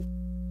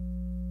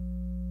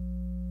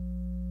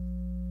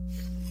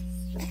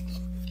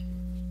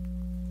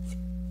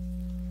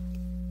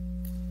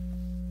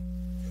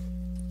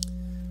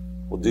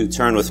Do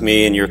turn with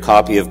me in your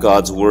copy of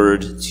God's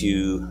Word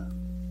to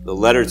the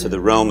letter to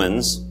the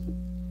Romans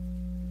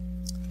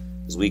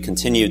as we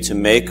continue to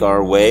make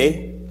our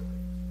way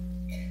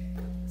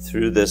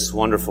through this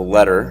wonderful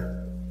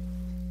letter.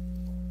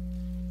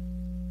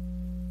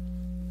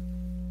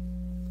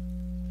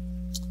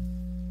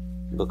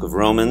 The book of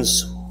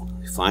Romans,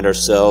 we find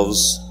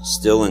ourselves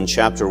still in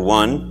chapter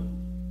 1,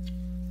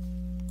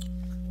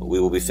 but we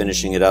will be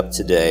finishing it up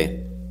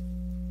today.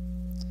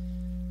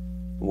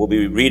 We'll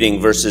be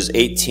reading verses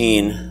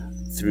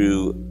 18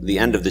 through the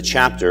end of the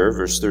chapter,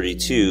 verse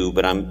 32,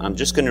 but I'm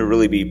just going to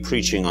really be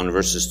preaching on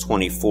verses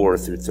 24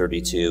 through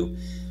 32.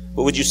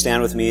 But would you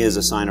stand with me as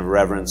a sign of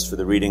reverence for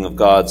the reading of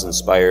God's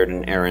inspired,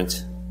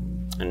 inerrant,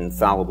 and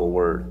infallible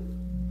word?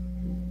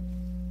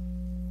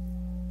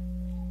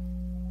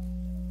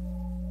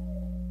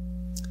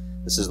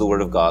 This is the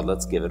word of God.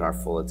 Let's give it our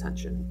full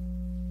attention.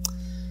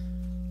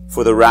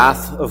 For the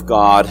wrath of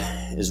God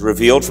is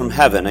revealed from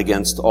heaven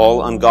against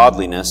all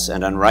ungodliness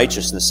and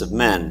unrighteousness of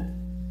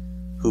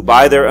men, who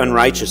by their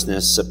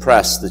unrighteousness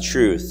suppress the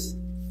truth.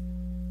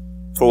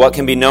 For what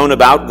can be known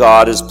about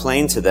God is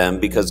plain to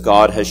them, because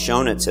God has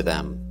shown it to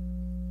them.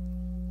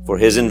 For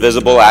his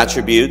invisible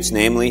attributes,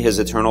 namely his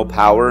eternal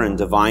power and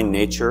divine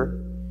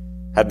nature,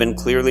 have been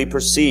clearly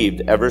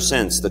perceived ever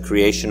since the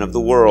creation of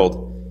the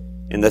world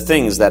in the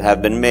things that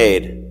have been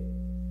made,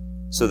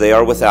 so they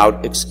are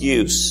without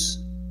excuse.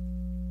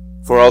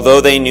 For although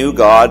they knew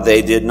God,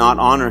 they did not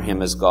honor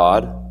him as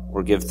God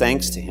or give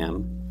thanks to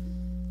him.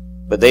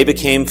 But they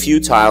became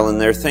futile in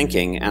their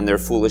thinking, and their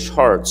foolish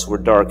hearts were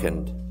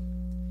darkened.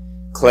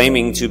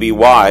 Claiming to be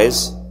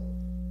wise,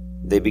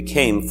 they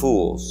became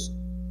fools,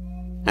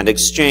 and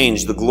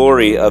exchanged the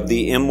glory of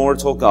the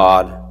immortal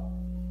God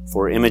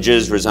for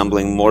images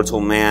resembling mortal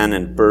man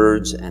and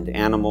birds and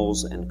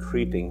animals and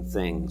creeping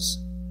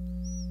things.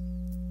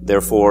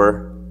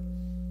 Therefore,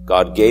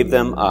 God gave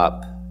them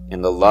up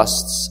in the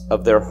lusts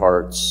of their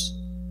hearts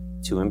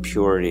to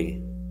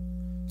impurity,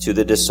 to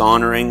the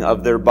dishonoring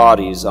of their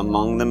bodies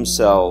among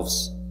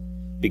themselves,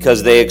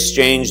 because they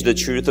exchanged the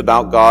truth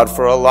about God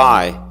for a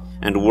lie,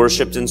 and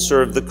worshipped and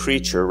served the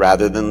creature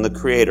rather than the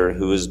Creator,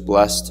 who is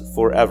blessed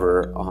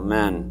forever.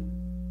 Amen.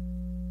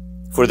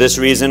 For this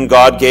reason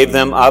God gave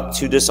them up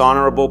to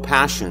dishonorable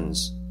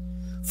passions,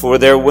 for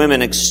their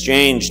women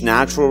exchanged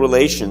natural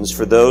relations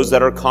for those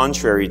that are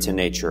contrary to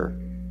nature.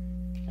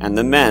 And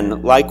the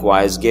men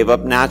likewise gave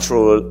up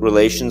natural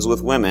relations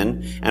with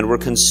women and were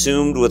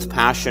consumed with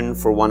passion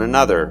for one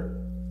another,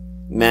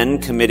 men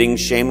committing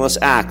shameless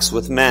acts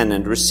with men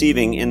and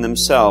receiving in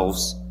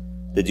themselves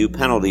the due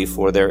penalty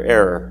for their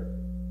error.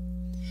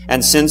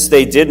 And since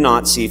they did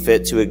not see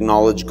fit to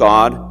acknowledge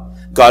God,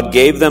 God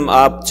gave them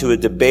up to a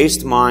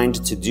debased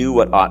mind to do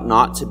what ought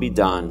not to be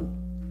done.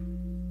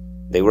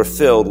 They were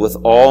filled with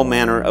all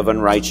manner of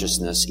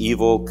unrighteousness,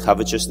 evil,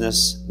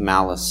 covetousness,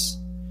 malice.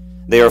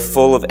 They are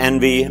full of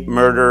envy,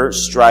 murder,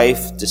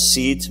 strife,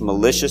 deceit,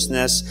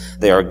 maliciousness.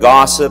 They are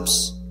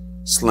gossips,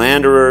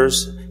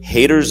 slanderers,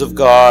 haters of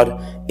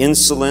God,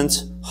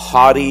 insolent,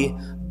 haughty,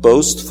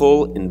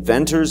 boastful,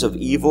 inventors of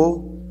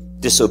evil,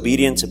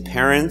 disobedient to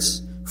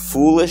parents,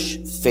 foolish,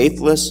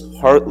 faithless,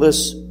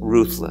 heartless,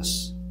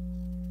 ruthless.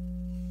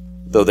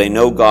 Though they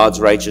know God's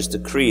righteous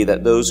decree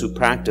that those who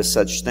practice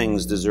such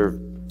things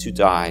deserve to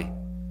die,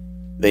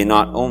 they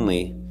not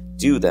only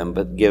do them,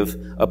 but give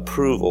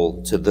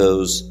approval to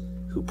those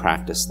who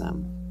practice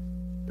them.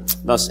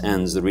 Thus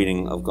ends the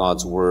reading of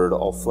God's word.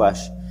 All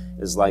flesh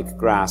is like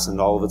grass,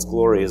 and all of its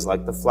glory is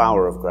like the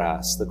flower of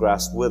grass. The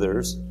grass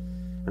withers,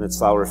 and its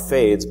flower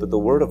fades, but the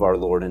word of our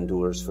Lord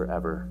endures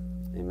forever.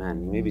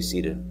 Amen. You may be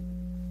seated.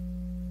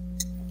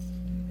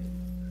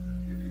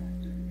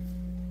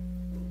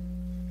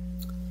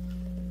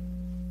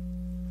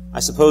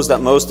 I suppose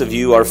that most of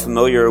you are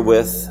familiar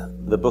with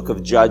the book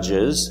of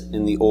Judges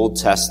in the Old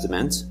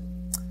Testament.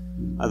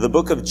 The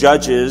book of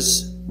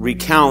Judges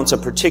recounts a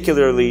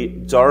particularly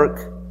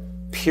dark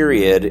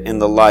period in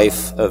the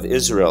life of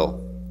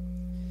Israel.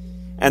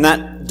 And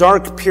that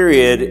dark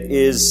period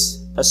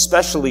is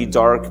especially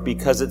dark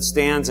because it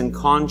stands in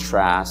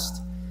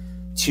contrast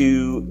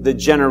to the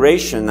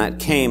generation that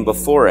came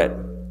before it.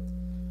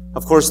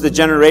 Of course, the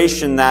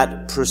generation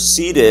that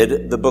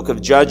preceded the book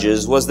of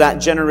Judges was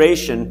that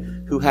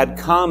generation who had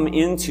come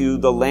into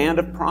the land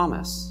of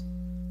promise,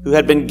 who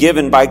had been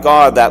given by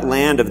God that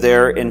land of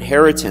their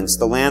inheritance,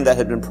 the land that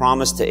had been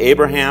promised to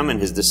Abraham and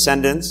his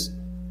descendants.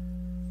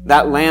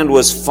 That land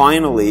was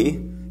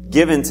finally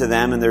given to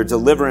them in their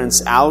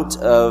deliverance out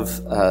of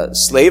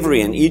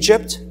slavery in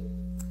Egypt,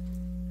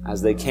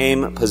 as they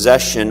came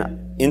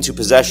into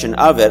possession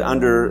of it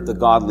under the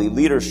godly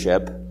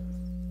leadership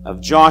of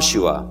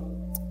Joshua.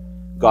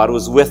 God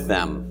was with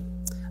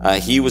them.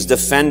 He was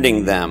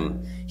defending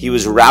them. He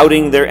was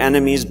routing their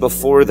enemies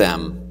before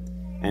them,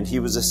 and he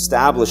was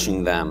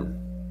establishing them.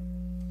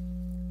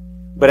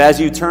 But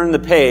as you turn the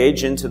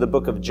page into the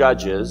book of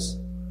Judges,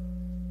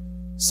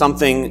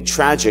 something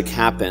tragic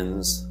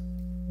happens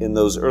in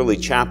those early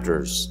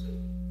chapters.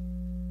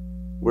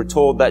 We're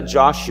told that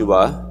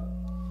Joshua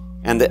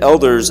and the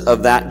elders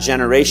of that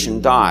generation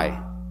die.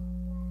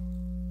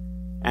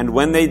 And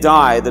when they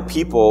die, the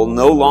people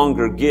no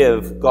longer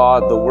give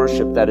God the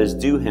worship that is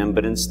due him,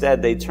 but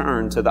instead they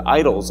turn to the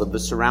idols of the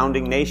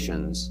surrounding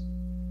nations,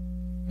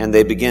 and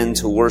they begin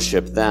to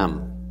worship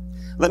them.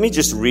 Let me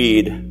just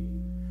read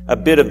a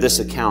bit of this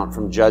account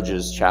from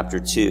Judges chapter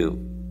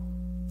 2.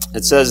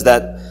 It says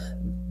that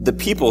the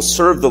people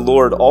served the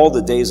Lord all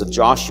the days of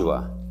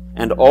Joshua,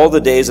 and all the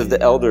days of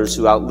the elders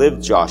who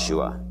outlived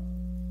Joshua,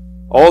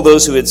 all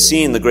those who had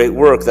seen the great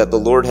work that the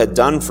Lord had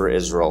done for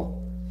Israel.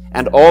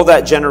 And all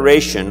that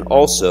generation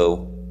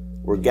also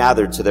were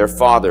gathered to their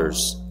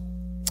fathers.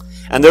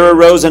 And there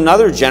arose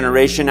another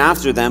generation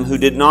after them who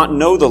did not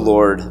know the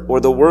Lord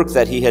or the work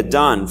that he had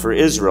done for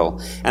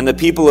Israel. And the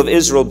people of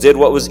Israel did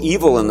what was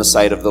evil in the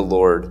sight of the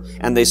Lord,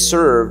 and they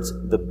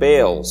served the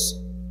Baals.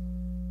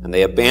 And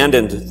they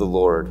abandoned the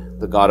Lord,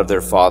 the God of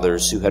their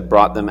fathers, who had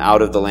brought them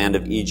out of the land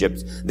of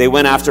Egypt. They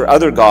went after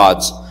other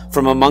gods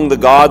from among the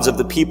gods of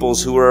the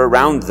peoples who were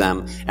around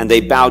them, and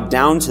they bowed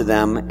down to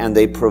them, and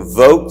they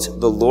provoked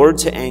the Lord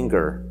to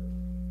anger.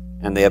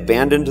 And they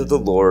abandoned the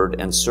Lord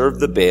and served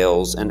the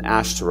Baals and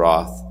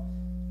Ashtaroth,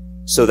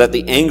 so that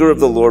the anger of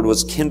the Lord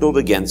was kindled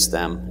against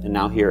them. And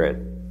now hear it.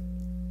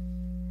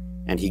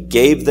 And he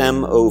gave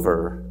them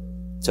over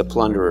to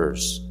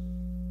plunderers,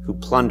 who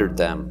plundered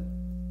them.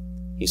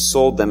 He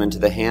sold them into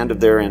the hand of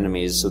their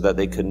enemies, so that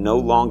they could no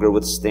longer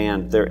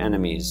withstand their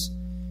enemies.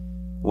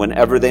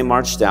 Whenever they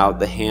marched out,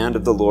 the hand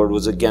of the Lord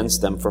was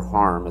against them for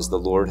harm, as the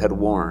Lord had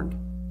warned,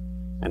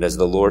 and as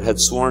the Lord had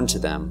sworn to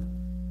them,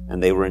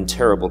 and they were in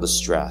terrible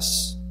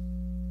distress.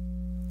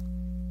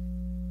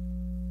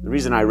 The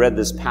reason I read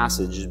this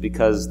passage is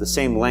because the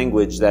same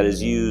language that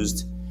is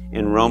used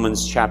in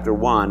Romans chapter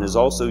 1 is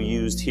also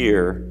used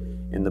here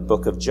in the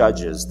book of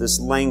Judges. This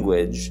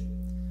language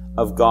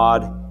of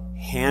God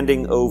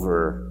handing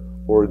over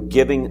or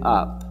giving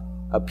up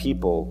a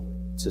people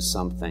to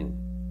something.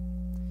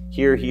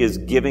 Here he is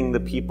giving the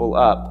people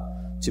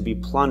up to be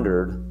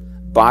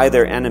plundered by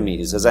their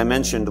enemies. As I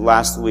mentioned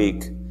last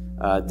week,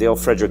 Dale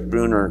Frederick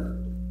Bruner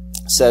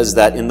says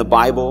that in the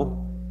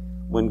Bible,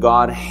 when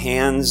God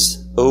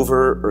hands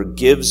over or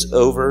gives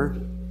over,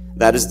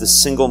 that is the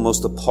single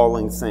most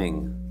appalling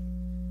thing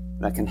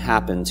that can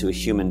happen to a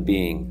human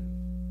being.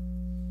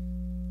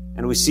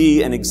 And we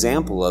see an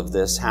example of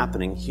this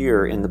happening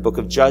here in the book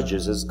of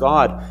Judges, as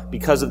God,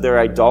 because of their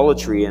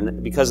idolatry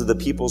and because of the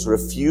people's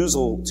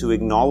refusal to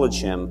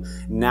acknowledge him,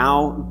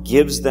 now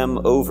gives them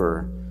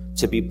over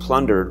to be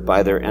plundered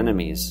by their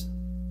enemies.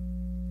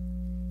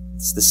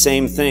 It's the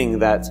same thing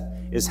that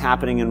is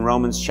happening in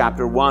Romans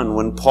chapter 1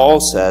 when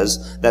Paul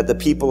says that the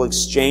people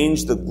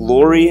exchanged the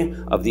glory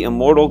of the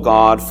immortal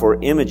God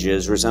for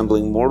images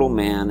resembling mortal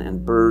man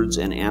and birds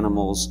and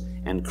animals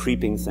and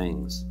creeping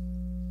things.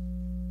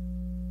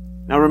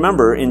 Now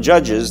remember, in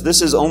Judges,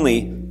 this is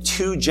only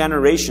 2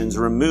 generations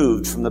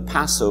removed from the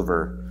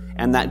Passover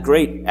and that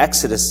great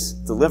Exodus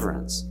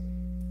deliverance.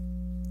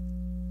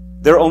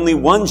 They're only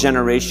 1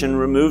 generation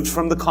removed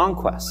from the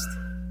conquest,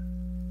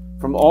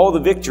 from all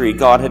the victory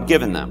God had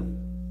given them.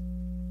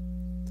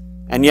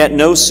 And yet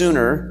no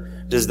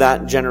sooner does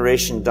that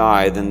generation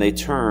die than they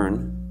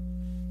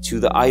turn to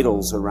the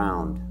idols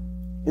around,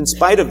 in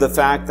spite of the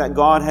fact that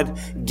God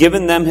had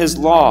given them his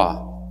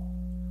law,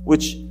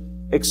 which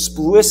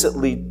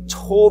explicitly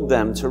told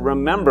them to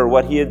remember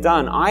what he had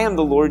done. I am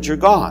the Lord your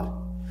God,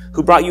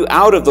 who brought you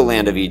out of the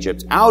land of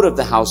Egypt, out of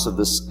the house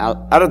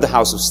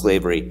of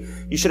slavery.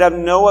 You should have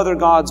no other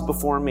gods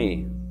before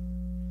me.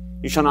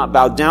 You shall not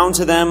bow down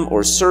to them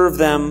or serve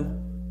them.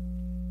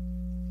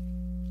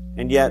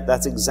 And yet,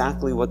 that's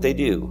exactly what they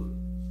do.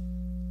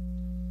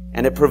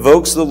 And it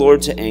provokes the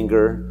Lord to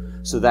anger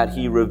so that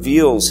he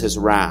reveals his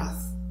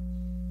wrath.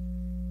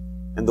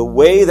 And the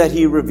way that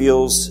he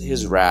reveals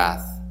his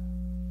wrath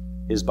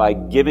is by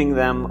giving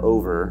them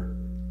over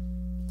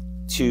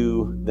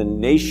to the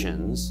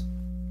nations,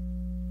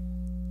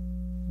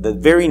 the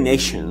very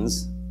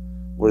nations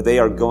where they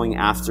are going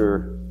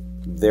after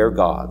their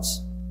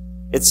gods.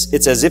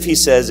 It's as if he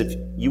says, if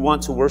you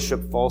want to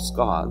worship false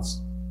gods,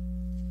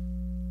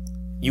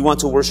 you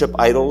want to worship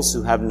idols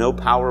who have no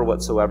power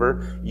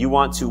whatsoever, you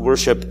want to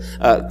worship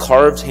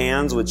carved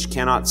hands which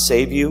cannot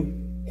save you,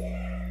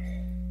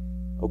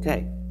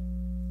 okay,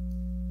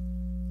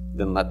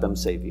 then let them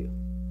save you.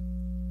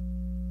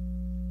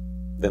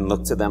 Then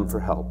look to them for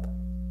help.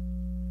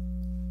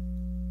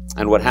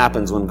 And what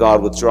happens when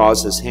God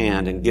withdraws his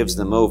hand and gives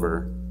them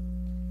over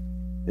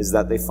is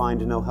that they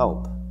find no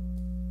help.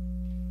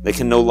 They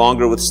can no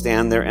longer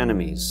withstand their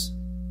enemies.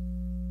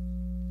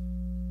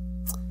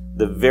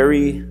 The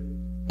very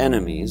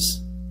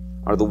enemies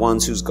are the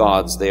ones whose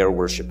gods they are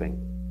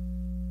worshiping.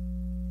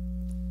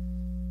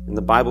 And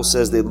the Bible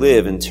says they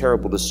live in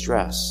terrible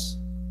distress.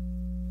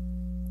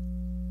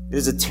 It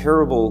is a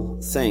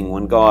terrible thing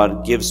when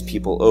God gives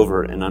people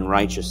over in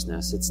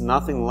unrighteousness. It's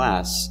nothing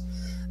less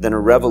than a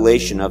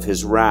revelation of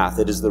his wrath.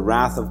 It is the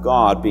wrath of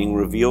God being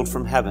revealed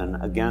from heaven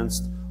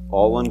against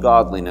all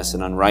ungodliness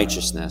and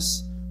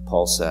unrighteousness,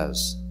 Paul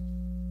says.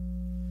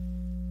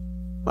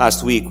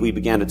 Last week, we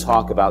began to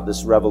talk about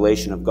this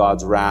revelation of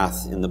God's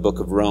wrath in the book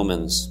of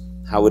Romans,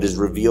 how it is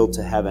revealed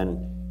to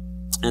heaven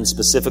and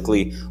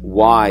specifically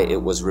why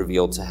it was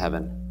revealed to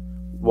heaven.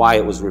 Why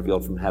it was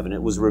revealed from heaven.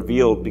 It was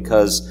revealed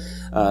because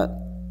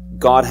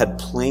God had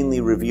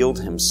plainly revealed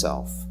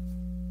himself.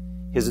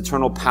 His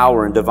eternal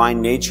power and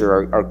divine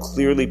nature are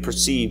clearly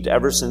perceived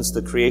ever since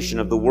the creation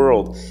of the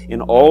world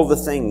in all the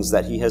things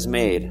that he has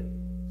made.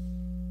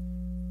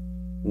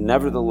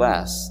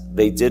 Nevertheless,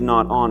 they did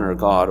not honor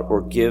God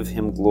or give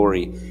him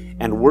glory.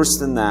 And worse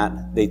than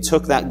that, they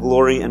took that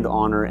glory and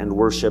honor and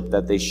worship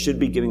that they should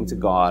be giving to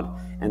God,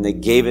 and they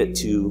gave it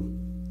to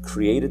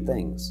created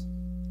things.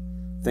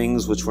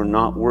 Things which were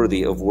not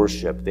worthy of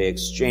worship. They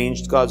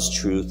exchanged God's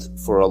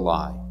truth for a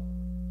lie.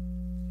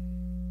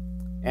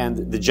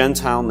 And the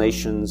Gentile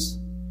nations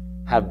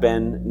have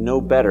been no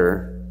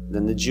better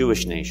than the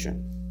Jewish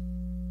nation.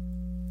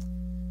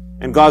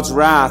 And God's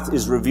wrath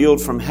is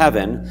revealed from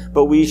heaven,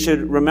 but we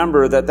should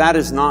remember that that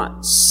is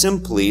not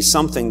simply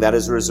something that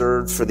is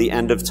reserved for the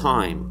end of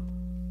time.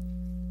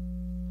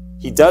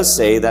 He does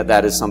say that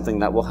that is something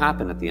that will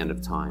happen at the end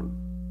of time.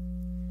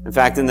 In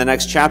fact, in the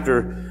next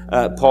chapter,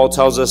 Paul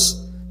tells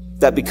us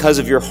that because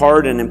of your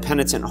hard and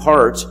impenitent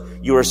heart,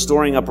 you are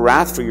storing up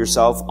wrath for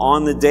yourself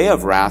on the day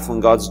of wrath when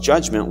God's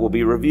judgment will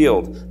be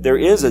revealed. There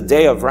is a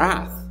day of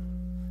wrath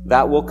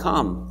that will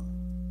come.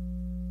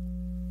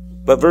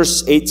 But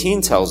verse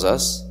 18 tells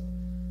us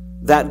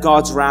that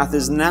God's wrath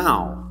is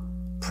now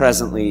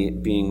presently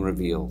being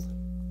revealed.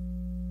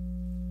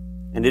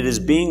 And it is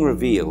being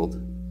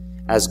revealed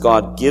as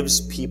God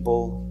gives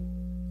people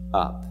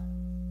up.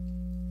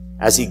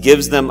 As he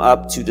gives them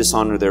up to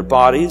dishonor their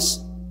bodies,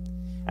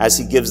 as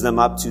he gives them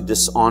up to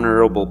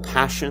dishonorable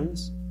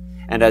passions,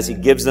 and as he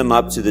gives them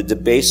up to the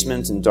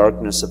debasement and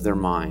darkness of their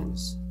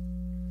minds.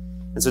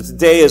 And so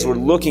today, as we're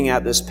looking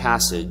at this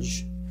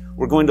passage,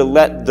 we're going to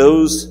let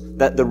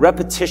the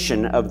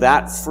repetition of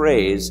that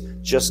phrase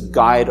just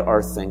guide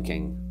our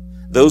thinking.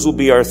 Those will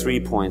be our 3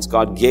 points.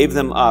 God gave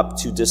them up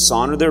to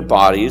dishonor their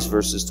bodies,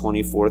 verses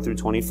 24 through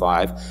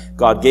 25.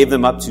 God gave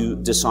them up to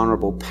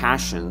dishonorable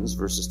passions,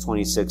 verses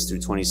 26 through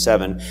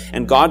 27.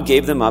 And God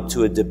gave them up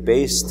to a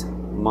debased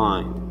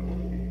mind.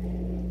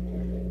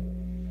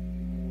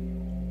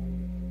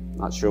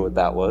 Not sure what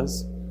that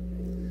was.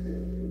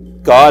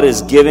 God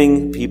is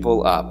giving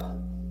people up.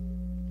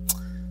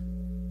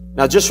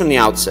 Now, just from the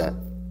outset,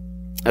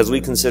 as we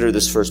consider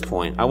this first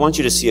point, I want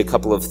you to see a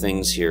couple of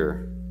things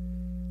here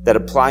that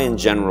apply in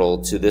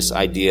general to this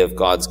idea of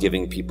God's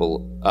giving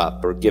people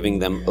up or giving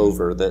them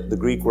over. The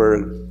Greek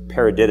word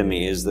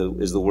paradidomi is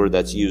the word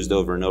that's used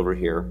over and over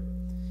here.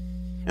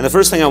 And the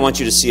first thing I want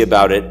you to see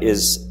about it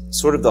is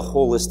sort of the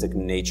holistic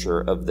nature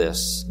of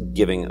this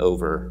giving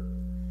over.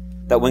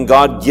 That when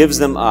God gives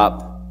them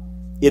up,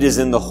 it is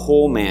in the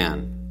whole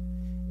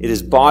man. It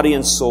is body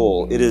and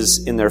soul. It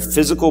is in their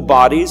physical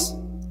bodies.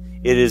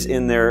 It is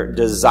in their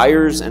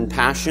desires and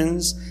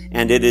passions,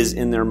 and it is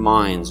in their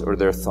minds or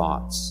their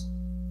thoughts.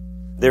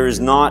 There is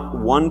not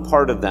one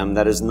part of them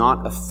that is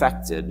not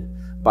affected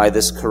by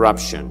this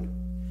corruption.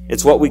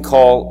 It's what we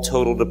call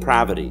total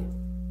depravity.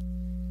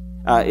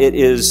 It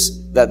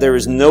is that there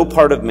is no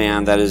part of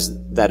man that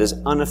is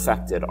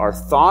unaffected. Our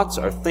thoughts,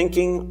 our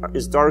thinking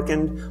is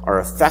darkened, our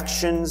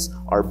affections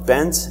are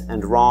bent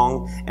and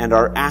wrong, and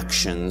our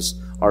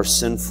actions are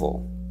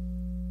sinful.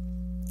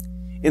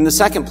 In the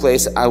second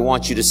place, I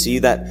want you to see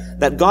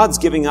that God's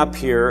giving up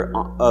here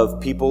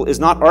of people is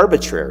not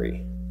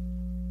arbitrary.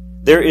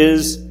 There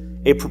is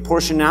a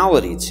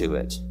proportionality to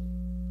it.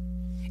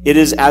 It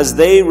is as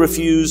they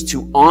refuse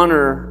to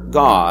honor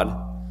God,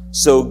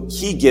 so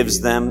he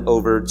gives them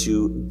over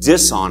to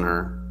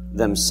dishonor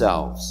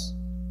themselves.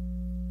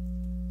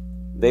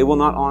 They will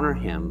not honor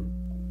him,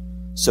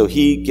 so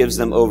he gives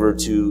them over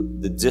to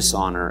the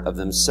dishonor of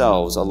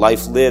themselves. A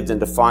life lived in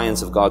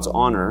defiance of God's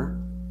honor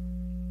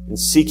and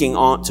seeking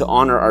to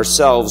honor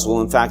ourselves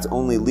will in fact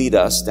only lead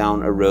us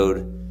down a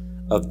road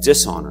of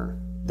dishonor.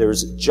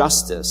 There's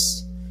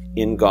justice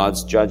in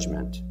God's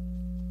judgment.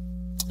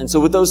 And so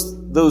with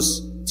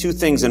those two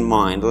things in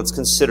mind, let's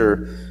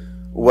consider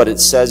what it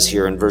says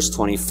here in verse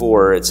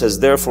 24. It says,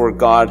 "Therefore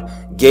God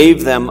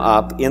gave them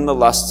up in the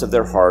lusts of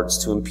their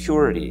hearts to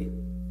impurity,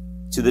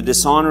 to the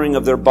dishonoring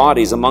of their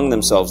bodies among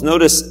themselves."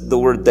 Notice the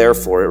word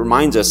therefore. It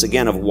reminds us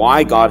again of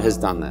why God has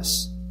done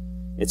this.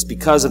 It's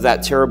because of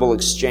that terrible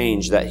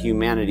exchange that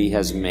humanity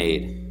has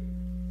made.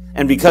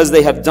 And because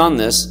they have done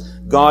this,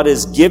 God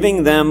is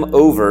giving them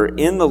over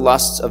in the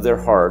lusts of their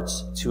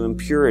hearts to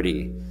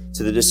impurity,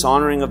 to the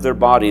dishonoring of their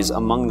bodies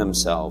among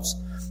themselves.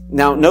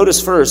 Now,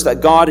 notice first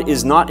that God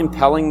is not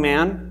impelling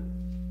man.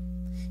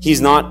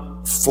 He's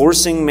not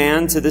forcing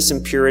man to this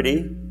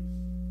impurity.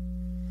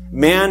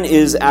 Man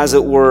is, as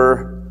it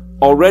were,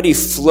 already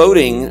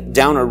floating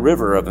down a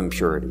river of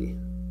impurity.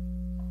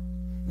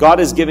 God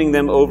is giving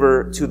them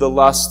over to the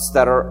lusts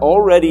that are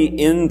already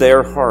in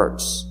their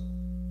hearts.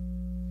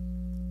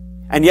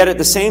 And yet at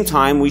the same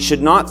time, we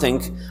should not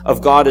think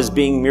of God as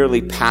being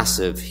merely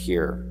passive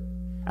here,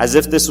 as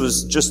if this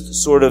was just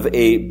sort of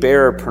a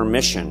bare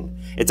permission.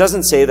 It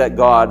doesn't say that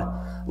God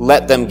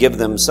let them give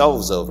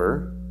themselves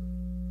over.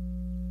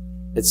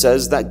 It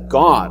says that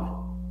God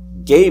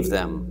gave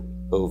them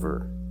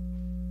over.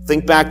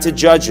 Think back to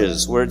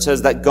Judges, where it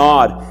says that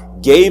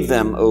God gave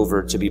them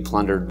over to be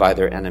plundered by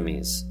their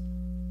enemies.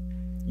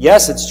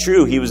 Yes, it's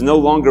true, he was no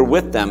longer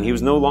with them. He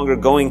was no longer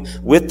going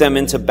with them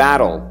into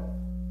battle.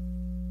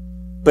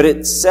 But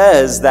it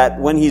says that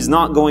when he's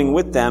not going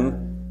with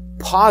them,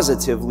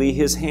 positively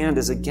his hand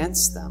is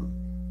against them.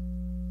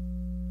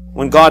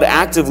 When God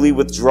actively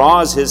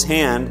withdraws his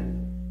hand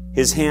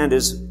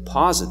is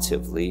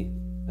positively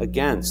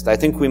against. I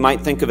think we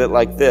might think of it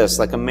like this,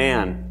 like a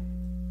man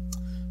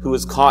who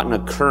is caught in a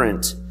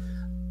current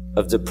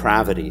of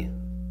depravity.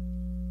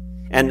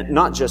 And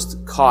not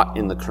just caught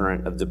in the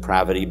current of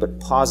depravity, but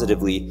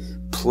positively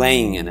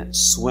playing in it,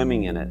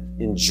 swimming in it,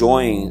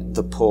 enjoying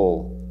the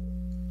pull,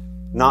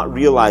 not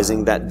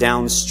realizing that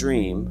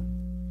downstream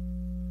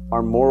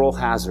are moral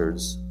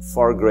hazards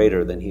far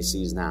greater than he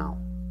sees now.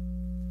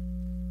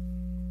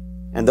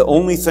 And the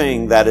only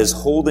thing that is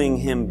holding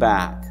him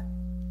back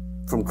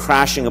from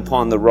crashing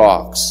upon the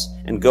rocks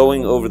and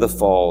going over the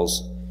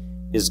falls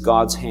is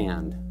God's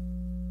hand,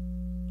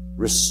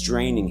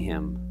 restraining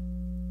him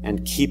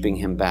and keeping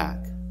him back.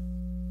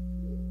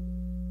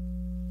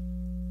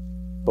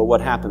 But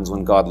what happens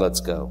when God lets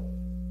go?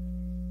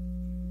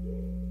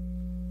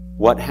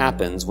 What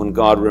happens when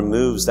God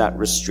removes that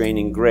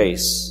restraining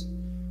grace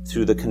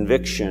through the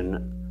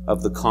conviction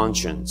of the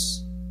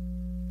conscience?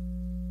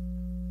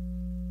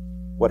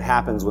 What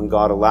happens when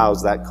God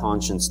allows that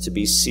conscience to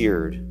be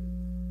seared?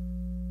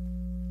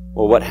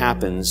 Well, what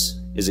happens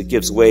is it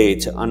gives way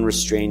to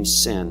unrestrained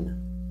sin.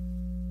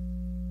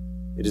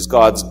 It is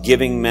God's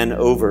giving men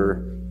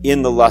over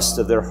in the lust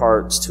of their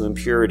hearts to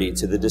impurity,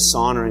 to the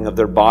dishonoring of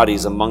their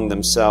bodies among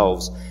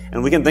themselves.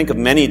 And we can think of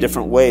many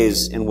different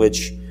ways in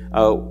which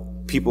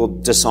people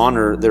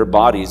dishonor their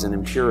bodies in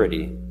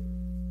impurity.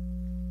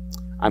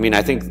 I mean,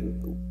 I think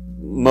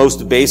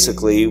most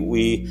basically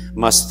we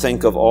must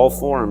think of all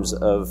forms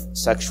of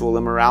sexual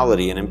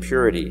immorality and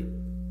impurity.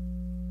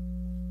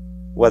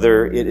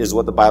 Whether it is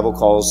what the Bible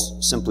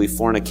calls simply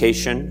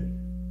fornication,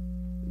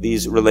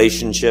 these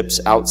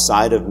relationships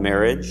outside of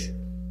marriage,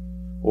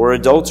 or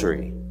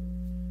adultery,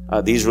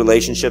 these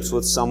relationships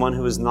with someone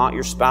who is not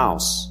your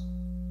spouse.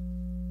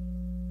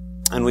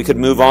 And we could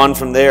move on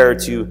from there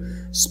to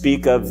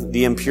speak of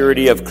the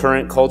impurity of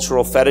current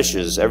cultural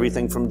fetishes,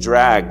 everything from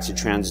drag to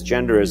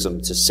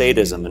transgenderism to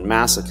sadism and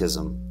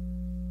masochism.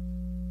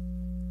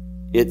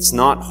 It's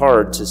not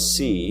hard to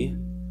see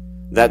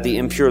that the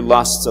impure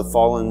lusts of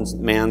fallen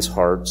man's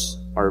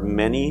hearts are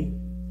many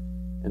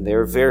and they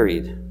are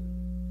varied.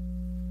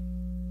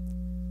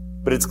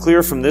 But it's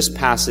clear from this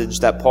passage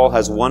that Paul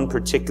has one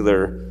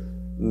particular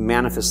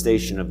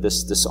manifestation of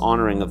this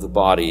dishonoring of the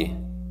body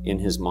in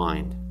his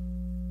mind.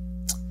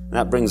 And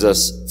that brings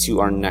us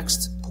to our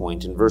next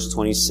point in verse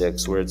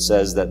 26, where it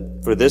says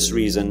that for this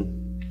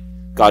reason,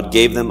 God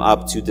gave them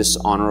up to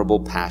dishonorable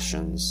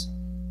passions.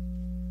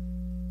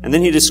 And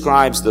then he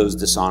describes those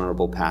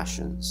dishonorable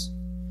passions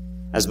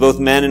as both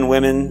men and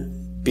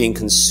women being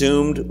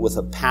consumed with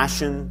a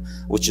passion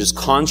which is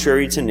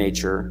contrary to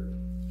nature,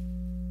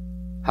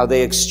 how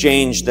they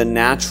exchanged the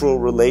natural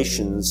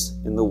relations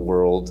in the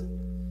world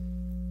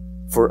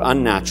for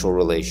unnatural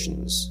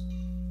relations.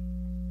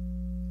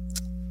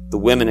 The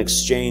women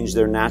exchanged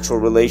their natural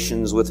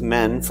relations with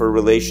men for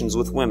relations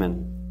with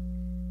women.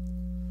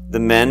 The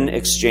men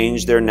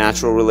exchanged their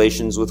natural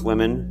relations with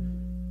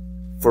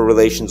women for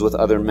relations with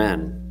other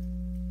men.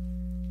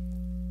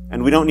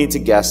 And we don't need to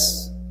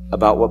guess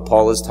about what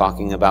Paul is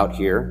talking about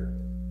here.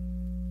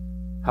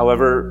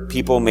 However,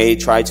 people may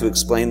try to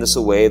explain this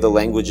away. The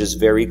language is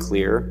very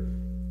clear.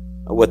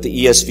 What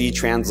the ESV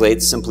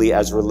translates simply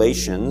as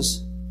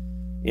relations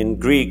in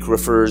Greek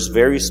refers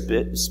very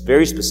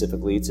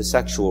specifically to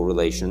sexual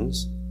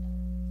relations.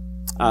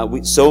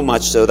 So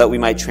much so that we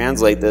might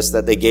translate this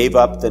that they gave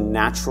up the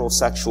natural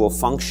sexual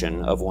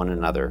function of one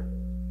another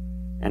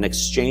and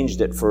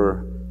exchanged it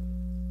for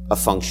a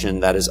function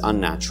that is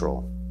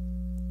unnatural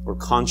or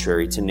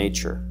contrary to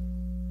nature.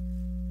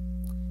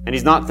 And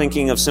he's not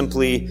thinking of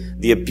simply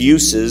the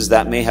abuses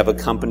that may have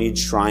accompanied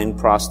shrine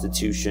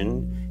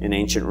prostitution in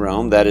ancient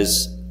Rome. That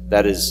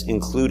is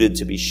included,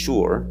 to be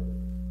sure.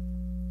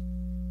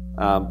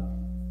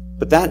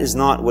 But that is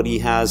not what he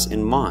has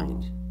in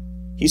mind.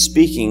 He's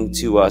speaking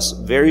to us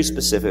very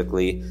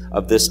specifically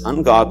of this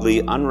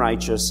ungodly,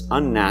 unrighteous,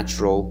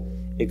 unnatural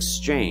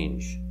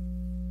exchange.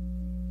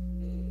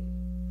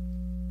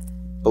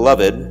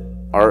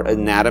 Beloved, our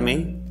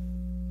anatomy,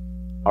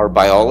 our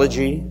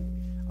biology,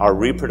 our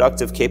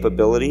reproductive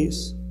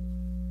capabilities,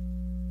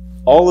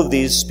 all of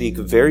these speak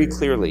very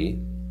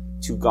clearly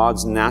to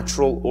God's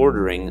natural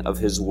ordering of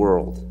his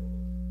world.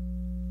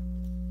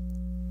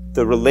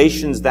 The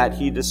relations that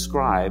he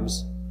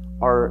describes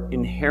are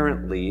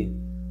inherently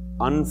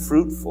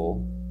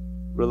unfruitful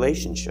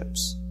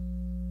relationships.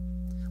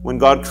 When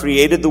God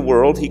created the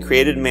world, he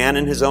created man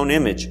in his own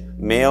image.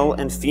 Male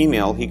and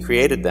female, he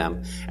created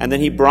them. And then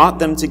he brought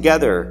them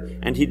together,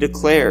 and he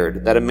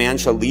declared that a man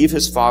shall leave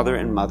his father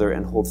and mother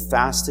and hold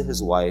fast to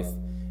his wife,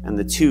 and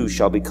the two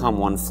shall become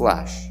one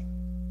flesh.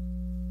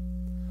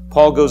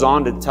 Paul goes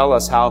on to tell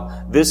us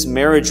how this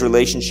marriage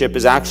relationship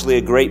is actually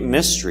a great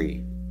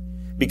mystery.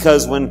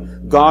 Because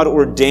when God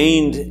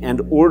ordained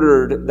and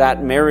ordered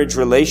that marriage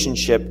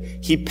relationship,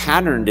 he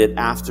patterned it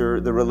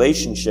after the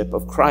relationship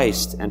of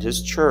Christ and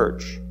his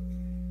church.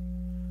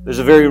 There's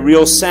a very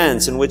real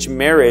sense in which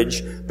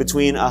marriage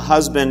between a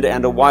husband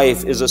and a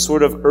wife is a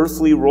sort of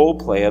earthly role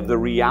play of the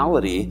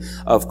reality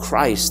of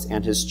Christ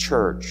and his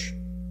church,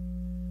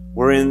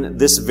 wherein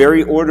this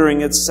very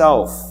ordering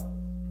itself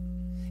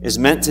is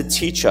meant to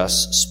teach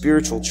us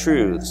spiritual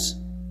truths.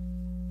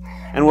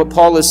 And what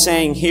Paul is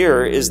saying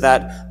here is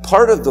that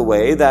part of the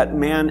way that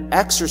man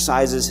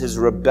exercises his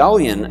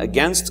rebellion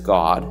against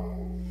God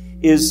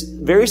is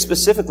very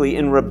specifically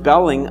in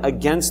rebelling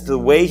against the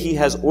way he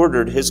has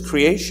ordered his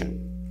creation.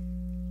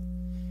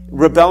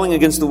 Rebelling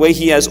against the way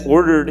he has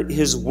ordered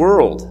his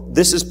world.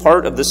 This is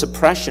part of the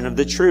suppression of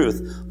the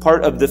truth,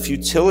 part of the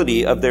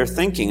futility of their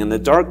thinking and the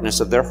darkness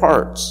of their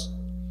hearts.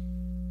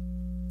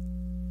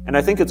 And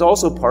I think it's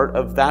also part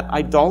of that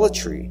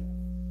idolatry.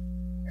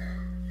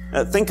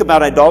 Think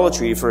about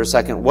idolatry for a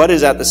second. What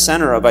is at the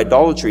center of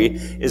idolatry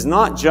is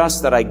not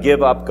just that I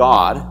give up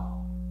God,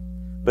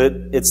 but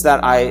it's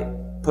that I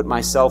put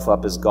myself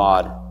up as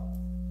God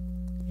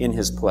in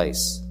his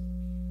place.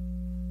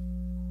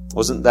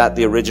 Wasn't that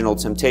the original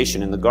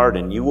temptation in the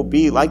garden? You will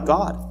be like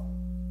God.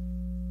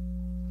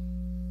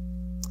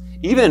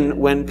 Even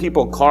when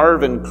people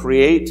carve and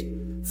create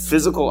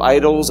physical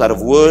idols out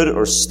of wood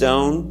or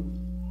stone,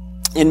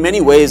 in many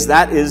ways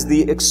that is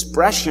the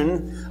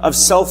expression of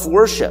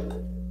self-worship.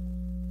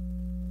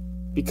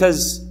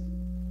 Because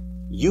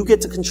you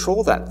get to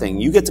control that thing.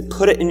 You get to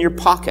put it in your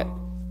pocket.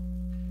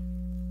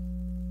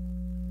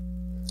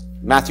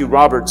 Matthew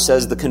Roberts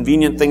says the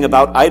convenient thing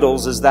about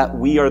idols is that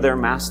we are their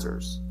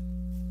masters.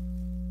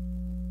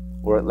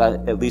 Or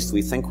at least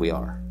we think we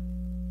are.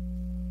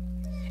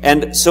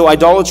 And so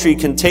idolatry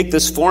can take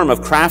this form of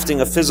crafting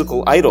a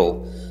physical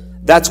idol.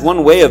 That's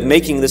one way of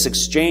making this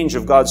exchange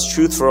of God's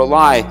truth for a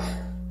lie.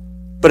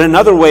 But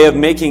another way of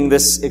making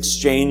this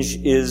exchange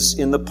is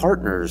in the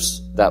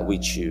partners that we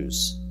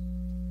choose.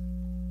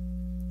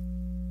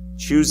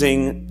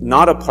 Choosing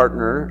not a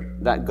partner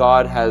that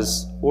God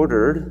has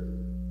ordered,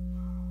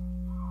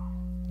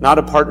 not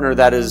a partner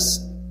that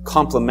is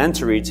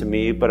complementary to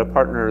me, but a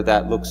partner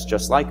that looks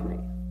just like me.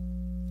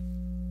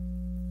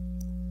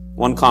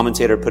 One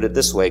commentator put it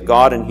this way: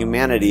 God and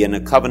humanity in a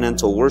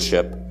covenantal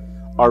worship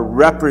are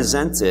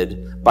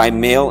represented by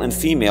male and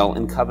female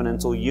in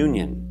covenantal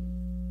union.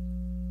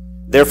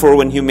 Therefore,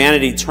 when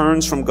humanity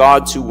turns from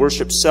God to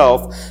worship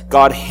self,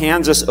 God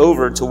hands us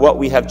over to what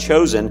we have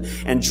chosen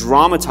and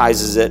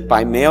dramatizes it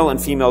by male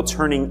and female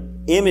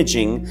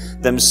imaging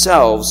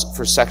themselves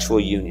for sexual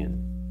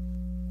union.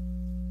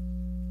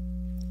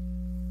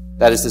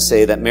 That is to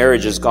say that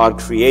marriage as God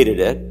created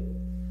it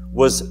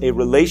was a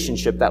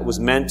relationship that was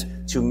meant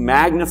to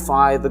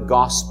magnify the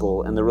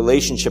gospel and the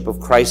relationship of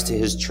Christ to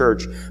his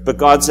church. But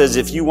God says,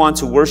 if you want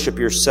to worship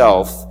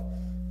yourself,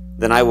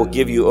 then I will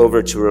give you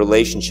over to a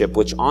relationship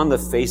which on the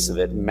face of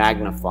it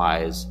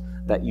magnifies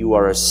that you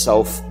are a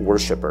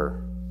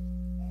self-worshiper.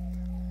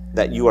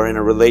 That you are in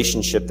a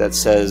relationship that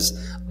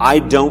says, I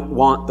don't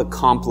want the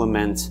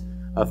compliment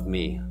of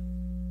me.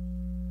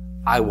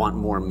 I want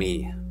more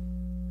me.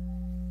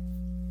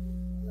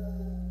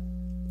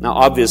 Now,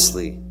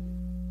 obviously,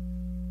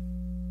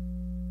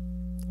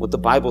 what the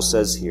Bible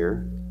says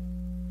here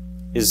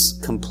is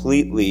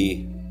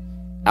completely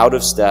out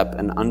of step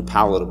and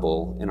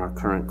unpalatable in our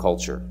current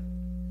culture.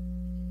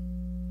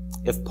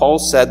 If Paul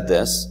said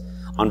this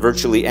on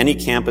virtually any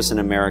campus in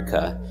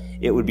America,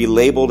 it would be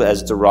labeled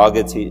as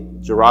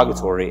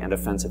derogatory and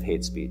offensive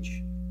hate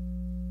speech.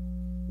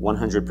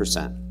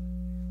 100%.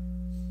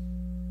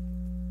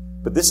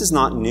 But this is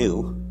not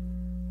new.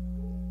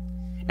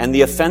 And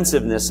the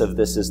offensiveness of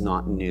this is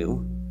not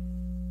new.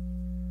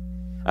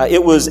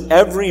 It was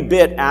every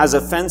bit as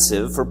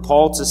offensive for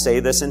Paul to say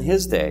this in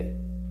his day.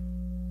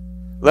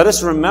 Let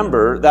us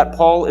remember that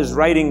Paul is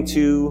writing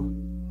to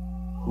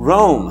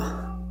Rome.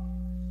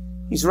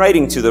 He's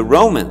writing to the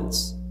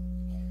Romans.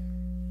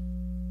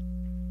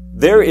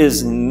 There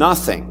is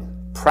nothing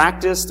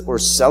practiced or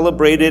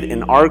celebrated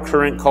in our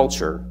current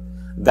culture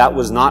that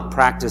was not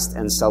practiced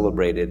and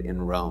celebrated in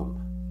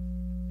Rome.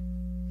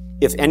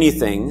 If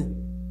anything,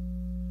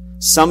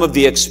 some of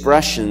the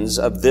expressions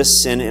of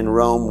this sin in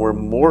Rome were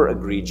more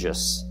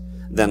egregious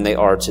than they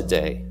are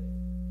today,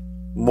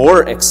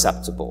 more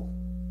acceptable,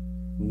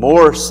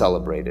 more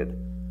celebrated,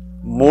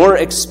 more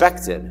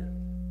expected.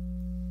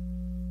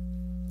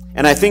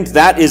 And I think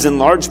that is in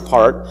large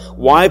part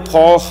why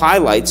Paul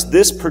highlights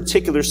this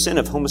particular sin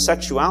of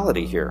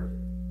homosexuality here.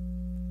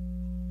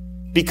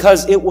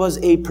 Because it was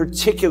a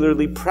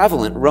particularly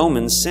prevalent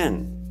Roman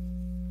sin.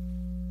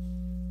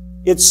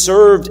 It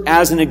served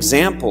as an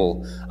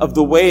example of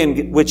the way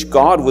in which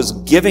God was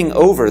giving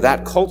over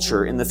that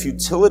culture in the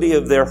futility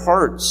of their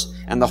hearts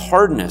and the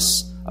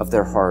hardness of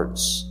their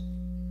hearts.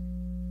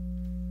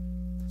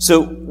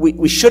 So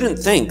we shouldn't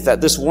think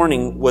that this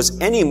warning was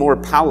any more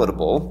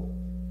palatable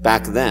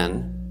back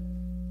then.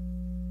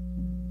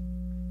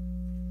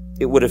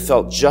 it would have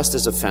felt just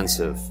as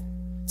offensive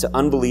to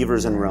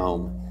unbelievers in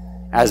Rome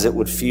as it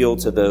would feel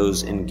to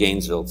those in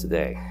Gainesville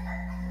today.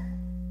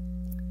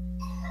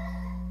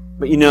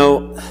 But you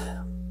know,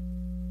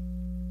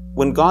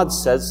 when God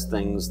says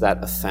things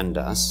that offend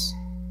us,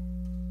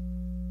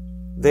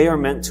 they are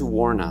meant to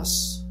warn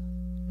us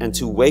and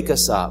to wake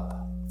us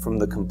up from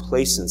the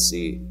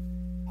complacency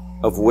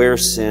of where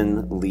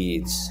sin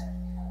leads.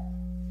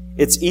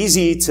 It's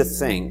easy to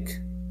think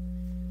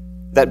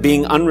that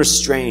being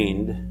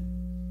unrestrained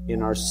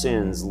in our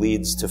sins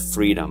leads to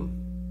freedom.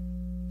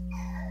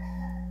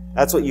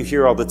 That's what you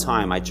hear all the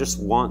time. I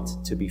just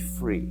want to be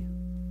free.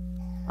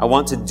 I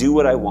want to do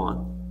what I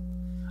want.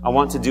 I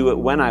want to do it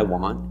when I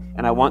want,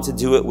 and I want to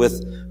do it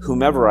with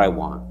whomever I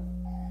want.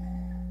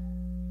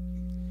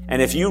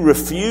 And if you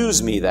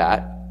refuse me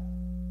that,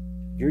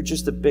 you're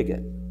just a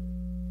bigot.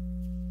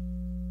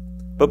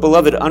 But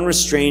beloved,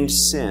 unrestrained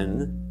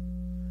sin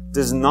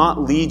does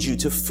not lead you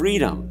to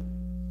freedom.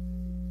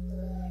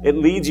 It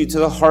leads you to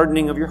the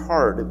hardening of your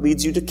heart. It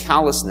leads you to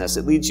callousness.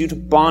 It leads you to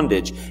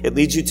bondage. It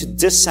leads you to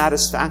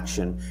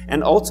dissatisfaction.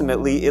 And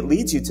ultimately, it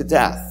leads you to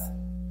death.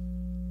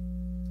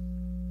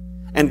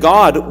 And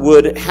God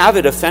would have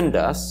it offend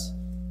us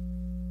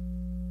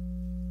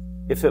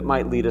if it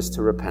might lead us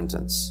to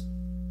repentance.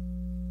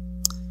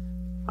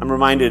 I'm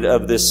reminded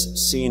of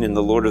this scene in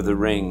The Lord of the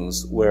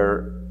Rings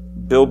where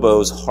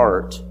Bilbo's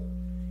heart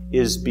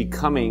is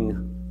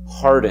becoming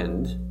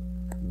hardened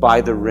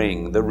by the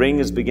ring. The ring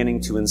is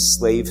beginning to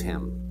enslave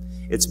him.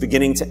 It's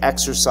beginning to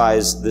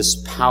exercise this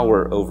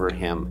power over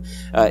him.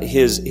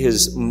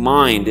 His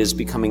mind is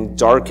becoming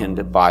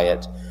darkened by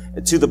it,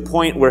 to the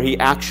point where he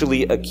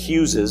actually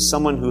accuses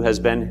someone who has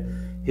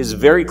been his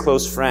very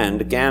close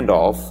friend,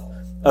 Gandalf,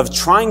 of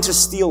trying to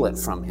steal it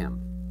from him.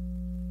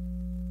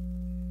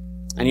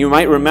 And you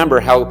might remember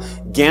how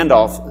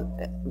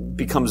Gandalf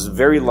becomes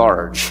very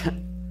large.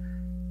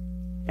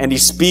 And he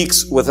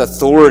speaks with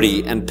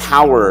authority and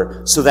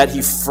power so that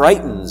he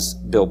frightens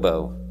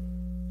Bilbo.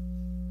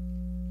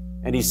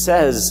 And he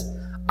says,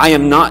 I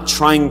am not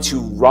trying to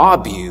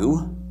rob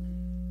you.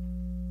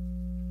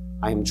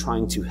 I am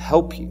trying to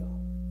help you.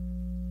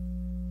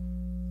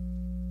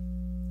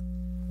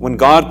 When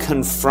God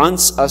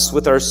confronts us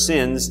with our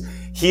sins,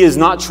 He is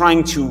not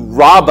trying to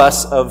rob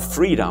us of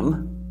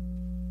freedom.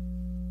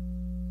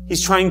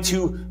 He's trying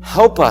to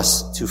help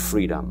us to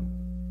freedom.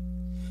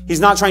 He's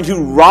not trying to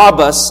rob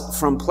us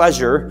from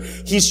pleasure.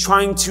 He's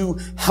trying to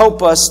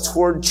help us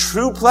toward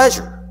true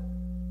pleasure.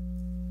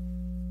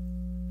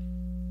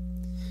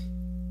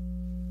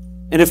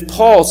 And if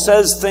Paul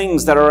says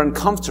things that are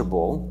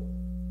uncomfortable,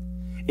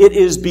 it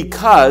is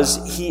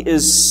because he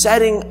is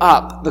setting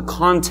up the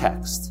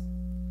context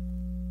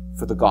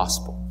for the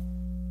gospel,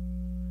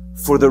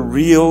 for the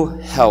real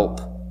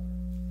help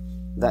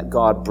that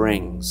God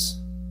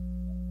brings.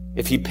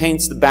 If he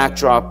paints the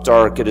backdrop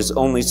dark, it is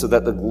only so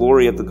that the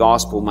glory of the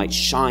gospel might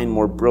shine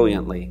more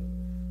brilliantly.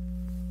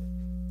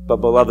 But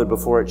beloved,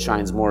 before it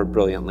shines more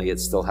brilliantly, it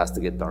still has to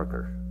get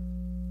darker.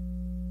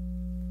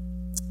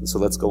 And so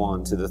let's go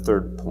on to the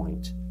third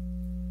point.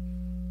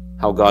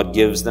 How God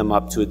gives them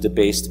up to a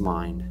debased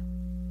mind.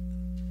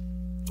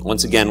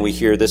 Once again, we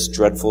hear this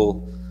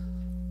dreadful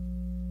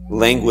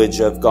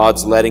language of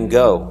God's letting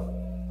go,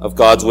 of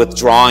God's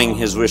withdrawing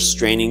His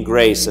restraining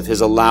grace, of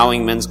His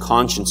allowing men's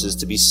consciences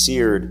to be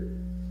seared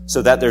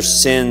so that their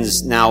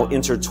sins now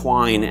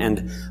intertwine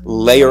and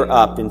layer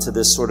up into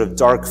this sort of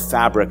dark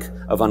fabric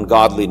of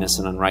ungodliness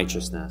and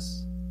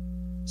unrighteousness.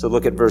 So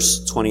look at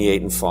verse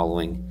 28 and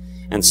following.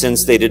 And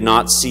since they did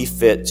not see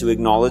fit to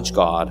acknowledge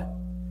God,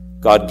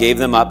 God gave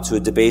them up to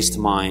a debased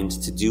mind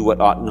to do what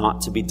ought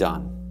not to be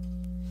done.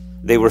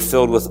 They were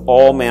filled with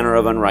all manner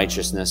of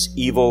unrighteousness,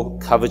 evil,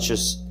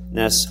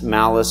 covetousness,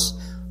 malice.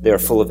 They are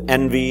full of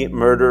envy,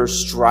 murder,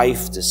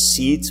 strife,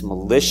 deceit,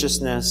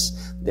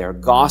 maliciousness. They are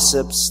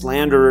gossips,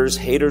 slanderers,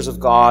 haters of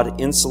God,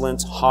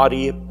 insolent,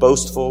 haughty,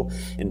 boastful,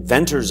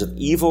 inventors of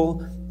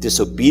evil,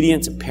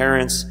 disobedient to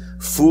parents,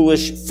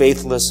 foolish,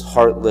 faithless,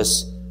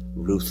 heartless,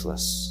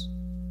 ruthless.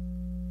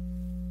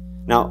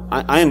 Now,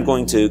 I am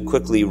going to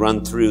quickly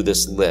run through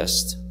this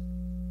list.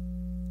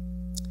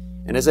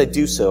 And as I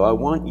do so, I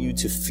want you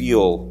to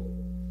feel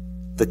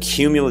the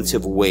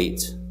cumulative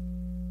weight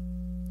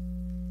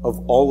of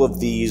all of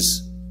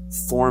these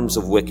forms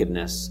of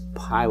wickedness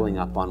piling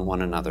up on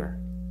one another.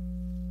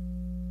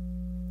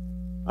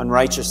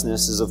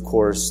 Unrighteousness is, of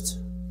course,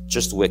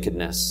 just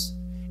wickedness.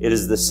 It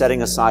is the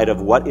setting aside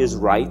of what is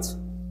right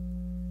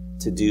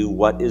to do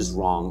what is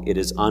wrong. It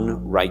is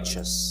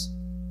unrighteous.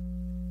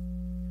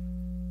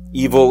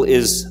 Evil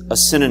is a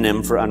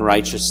synonym for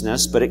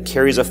unrighteousness, but it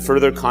carries a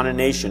further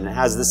connotation. It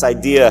has this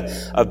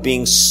idea of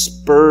being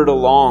spurred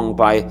along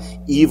by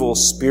evil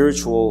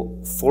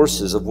spiritual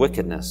forces of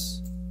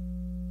wickedness.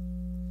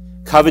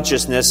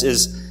 Covetousness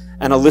is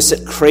an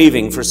illicit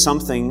craving for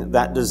something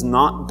that does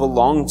not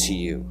belong to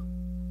you.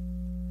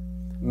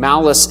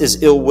 Malice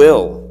is ill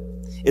will.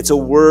 It's a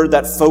word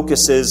that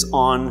focuses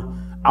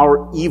on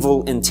our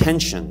evil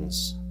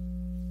intentions.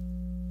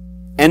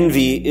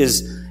 Envy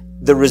is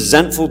the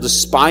resentful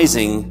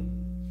despising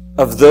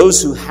of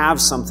those who have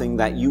something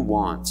that you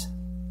want.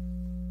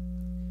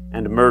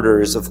 And murder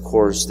is, of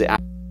course, the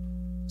act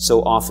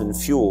so often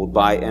fueled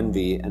by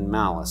envy and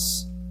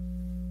malice.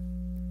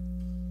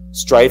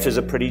 Strife is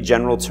a pretty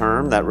general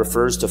term that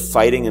refers to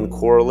fighting and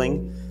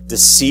quarreling.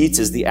 Deceit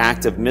is the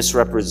act of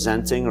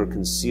misrepresenting or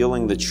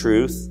concealing the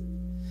truth.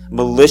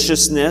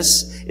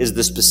 Maliciousness is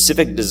the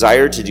specific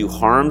desire to do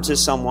harm to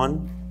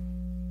someone.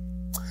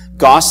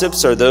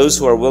 Gossips are those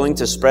who are willing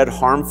to spread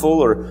harmful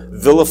or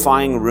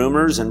vilifying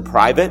rumors in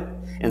private,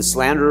 and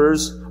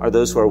slanderers are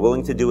those who are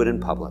willing to do it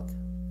in public.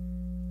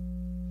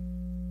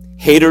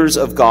 Haters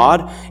of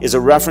God is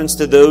a reference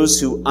to those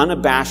who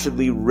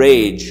unabashedly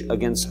rage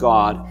against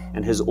God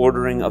and his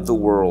ordering of the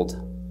world.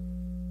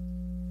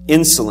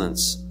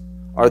 Insolents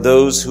are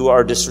those who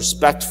are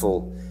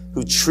disrespectful,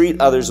 who treat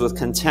others with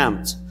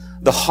contempt.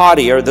 The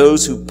haughty are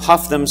those who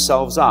puff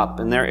themselves up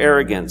in their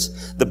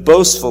arrogance. The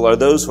boastful are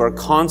those who are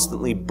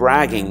constantly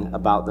bragging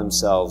about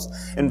themselves.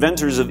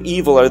 Inventors of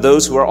evil are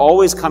those who are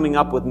always coming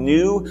up with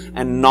new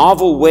and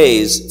novel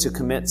ways to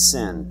commit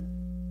sin.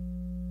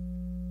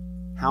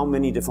 How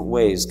many different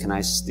ways can I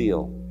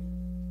steal?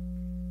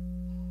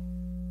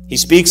 He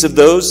speaks of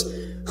those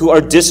who are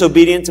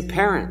disobedient to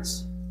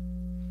parents,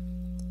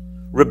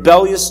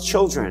 rebellious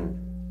children,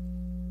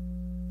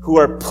 who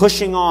are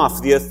pushing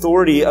off the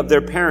authority of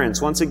their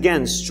parents, once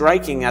again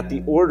striking at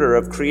the order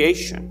of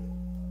creation.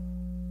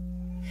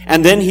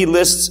 And then he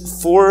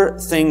lists 4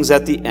 things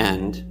at the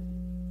end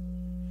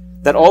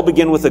that all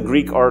begin with a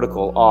Greek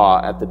article,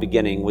 "a," at the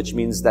beginning, which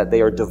means that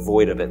they are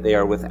devoid of it. They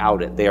are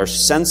without it. They are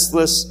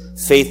senseless,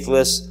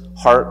 faithless,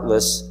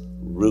 heartless,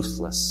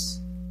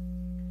 ruthless.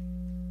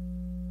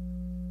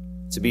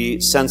 To be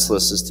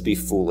senseless is to be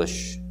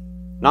foolish,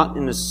 not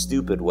in a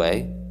stupid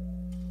way,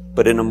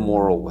 but in a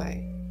moral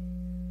way.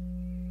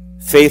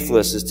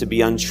 Faithless is to be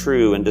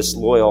untrue and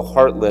disloyal.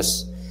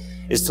 Heartless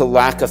is to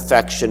lack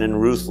affection, and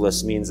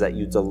ruthless means that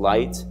you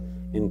delight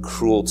in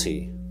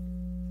cruelty.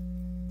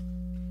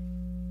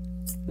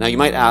 Now you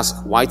might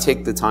ask, why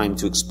take the time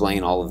to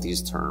explain all of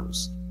these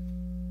terms?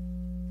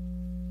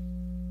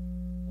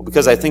 Well,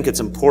 because I think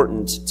it's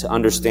important to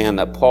understand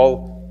that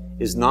Paul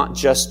is not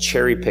just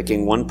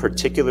cherry-picking one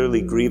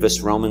particularly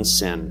grievous Roman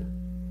sin.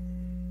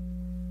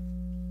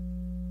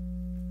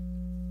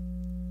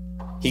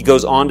 He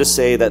goes on to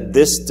say that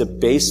this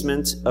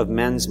debasement of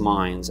men's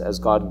minds, as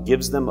God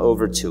gives them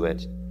over to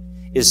it,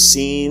 is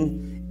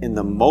seen in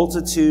the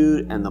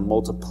multitude and the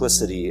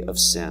multiplicity of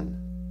sin,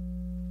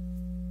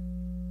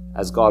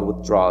 as God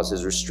withdraws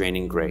his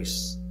restraining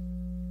grace.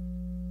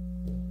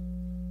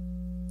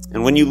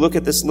 And when you look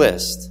at this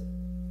list,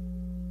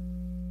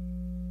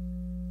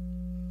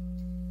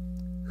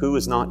 who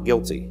is not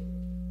guilty?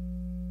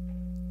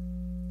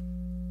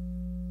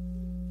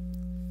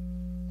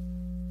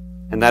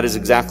 And that is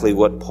exactly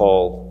what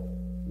Paul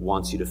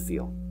wants you to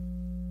feel.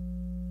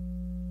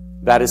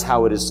 That is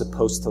how it is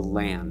supposed to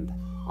land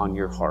on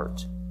your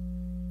heart.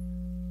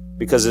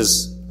 Because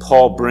as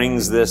Paul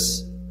brings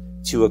this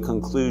to a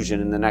conclusion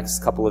in the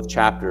next couple of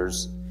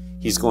chapters,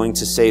 he's going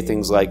to say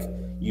things like,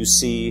 "You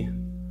see,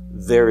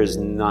 there is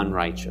none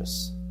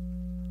righteous,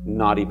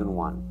 not even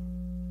one."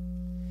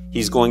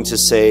 He's going to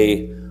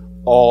say,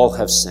 "All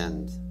have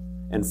sinned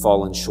and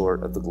fallen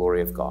short of the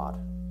glory of God."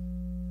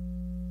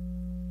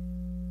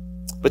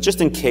 But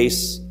just in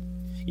case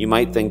you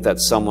might think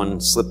that someone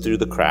slipped through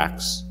the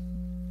cracks,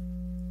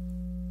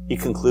 he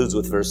concludes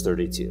with verse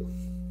 32,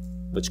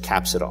 which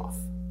caps it off.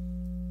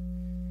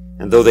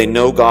 "And though they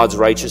know God's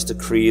righteous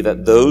decree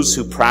that those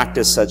who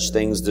practice such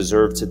things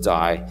deserve to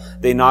die,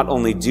 they not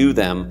only do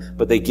them,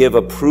 but they give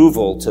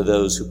approval to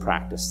those who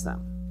practice them."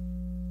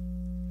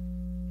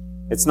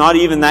 It's not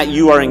even that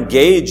you are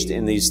engaged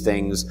in these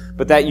things,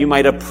 but that you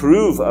might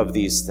approve of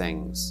these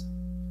things.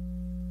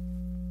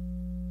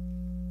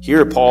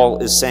 Here, Paul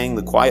is saying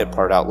the quiet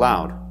part out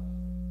loud.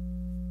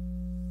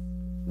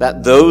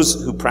 That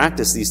those who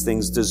practice these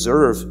things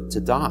deserve to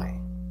die.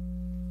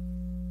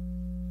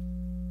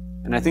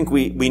 And I think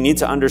we need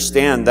to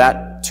understand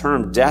that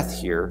term death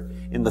here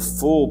in the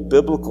full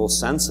biblical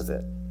sense of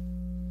it.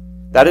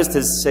 That is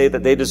to say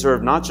that they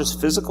deserve not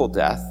just physical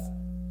death,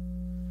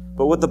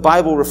 but what the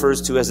Bible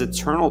refers to as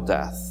eternal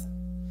death.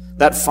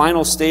 That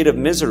final state of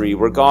misery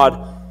where God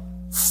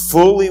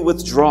fully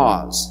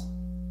withdraws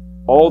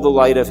all the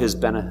light of his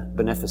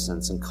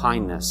beneficence and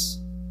kindness,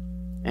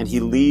 and he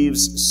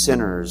leaves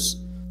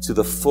sinners to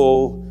the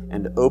full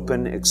and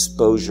open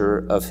exposure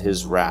of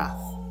his wrath.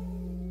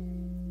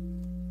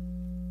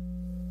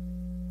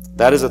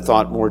 That is a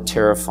thought more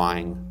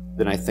terrifying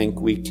than I think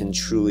we can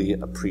truly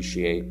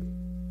appreciate.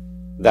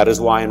 That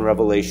is why in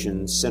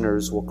Revelation,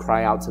 sinners will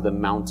cry out to the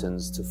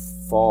mountains to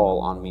fall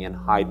on me and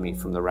hide me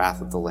from the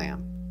wrath of the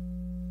Lamb.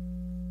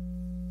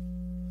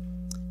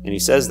 And he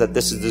says that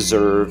this is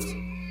deserved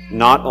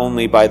not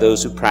only by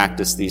those who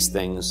practice these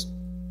things,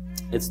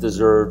 it's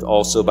deserved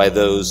also by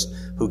those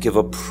who give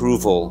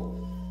approval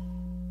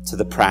to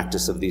the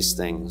practice of these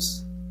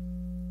things.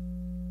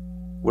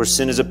 Where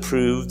sin is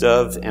approved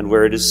of and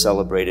where it is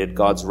celebrated,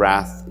 God's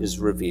wrath is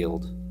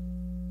revealed.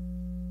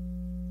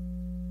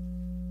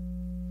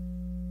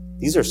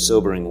 These are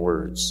sobering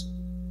words.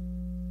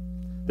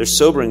 They're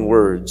sobering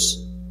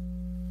words,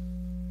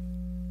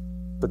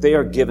 but they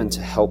are given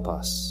to help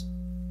us.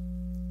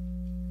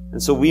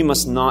 And so we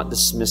must not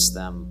dismiss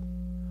them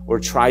or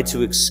try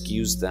to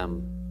excuse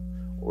them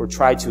or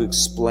try to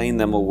explain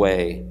them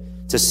away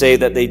to say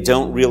that they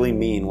don't really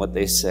mean what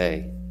they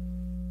say.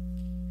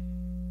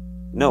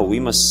 No, we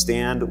must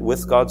stand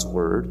with God's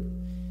word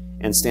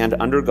and stand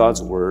under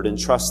God's word and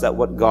trust that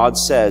what God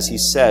says, he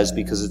says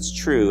because it's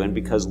true and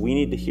because we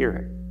need to hear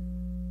it.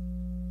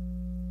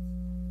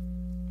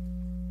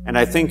 And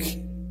I think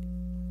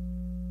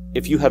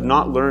if you have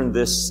not learned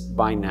this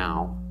by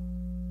now,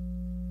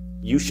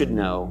 you should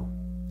know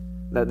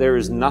that there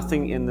is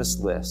nothing in this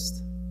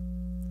list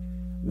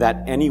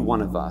that any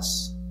one of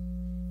us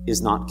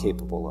is not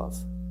capable of.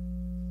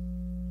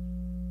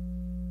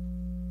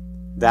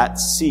 That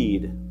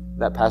seed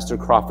that Pastor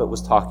Crawford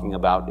was talking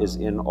about is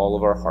in all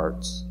of our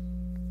hearts.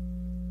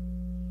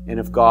 And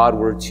if God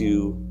were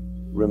to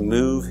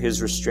remove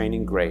his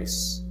restraining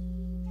grace,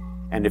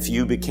 and if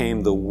you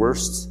became the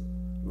worst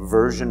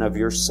version of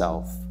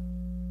yourself,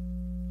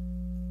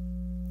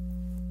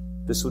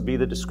 this would be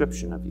the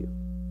description of you.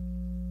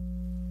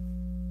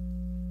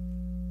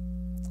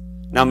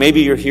 Now,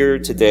 maybe you're here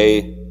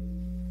today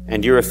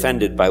and you're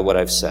offended by what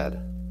I've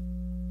said.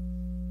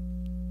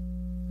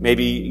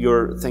 Maybe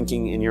you're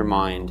thinking in your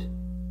mind,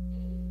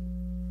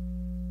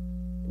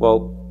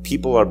 well,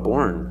 people are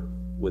born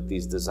with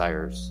these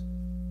desires.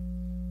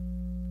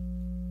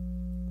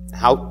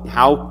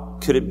 How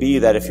could it be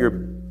that if you're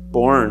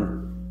born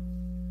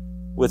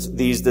with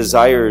these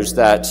desires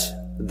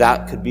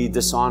that could be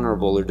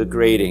dishonorable or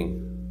degrading?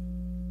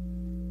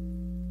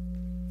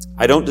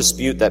 I don't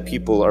dispute that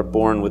people are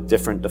born with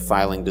different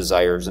defiling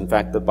desires. In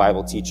fact, the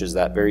Bible teaches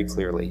that very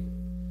clearly,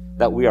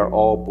 that we are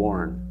all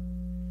born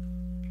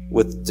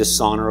with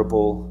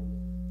dishonorable,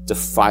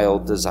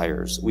 defiled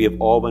desires. We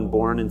have all been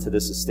born into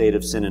this estate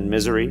of sin and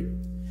misery.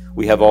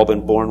 We have all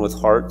been born with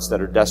hearts that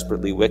are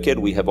desperately wicked.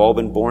 We have all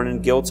been born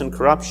in guilt and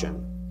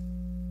corruption,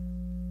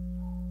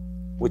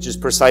 which is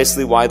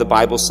precisely why the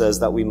Bible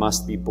says that we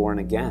must be born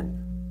again,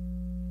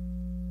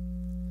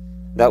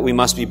 that we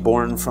must be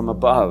born from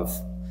above,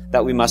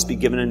 that we must be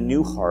given a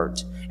new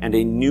heart and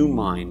a new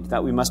mind,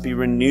 that we must be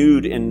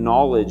renewed in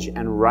knowledge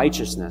and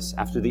righteousness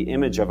after the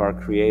image of our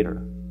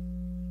Creator.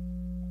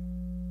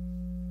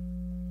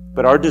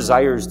 But our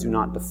desires do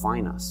not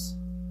define us.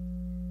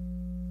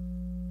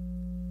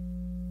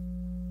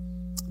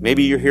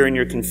 Maybe you're here and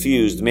you're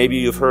confused. Maybe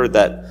you've heard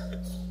that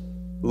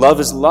love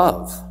is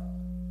love,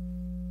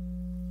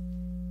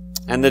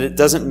 and that it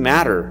doesn't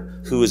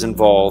matter who is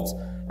involved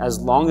as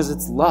long as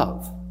it's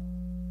love.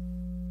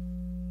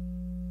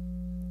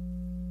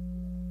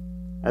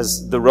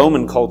 As the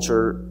Roman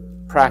culture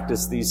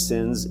practiced these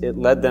sins, it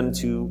led them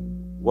to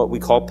what we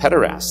call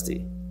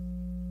pederasty,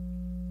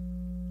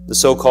 the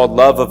so-called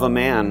love of a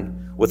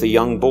man with a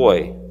young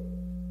boy.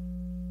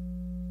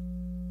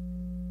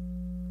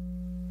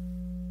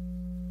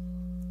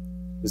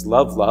 Is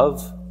love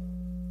love?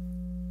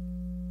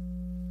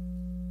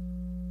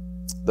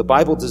 The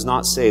Bible does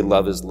not say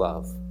love is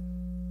love.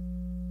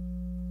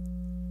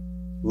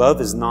 Love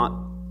is not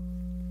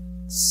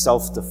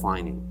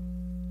self-defining.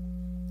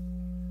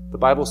 The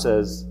Bible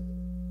says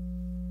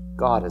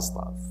God is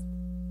love.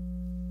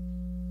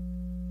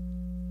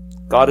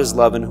 God is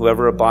love, and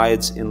whoever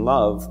abides in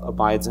love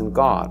abides in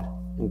God,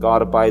 and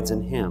God abides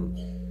in him.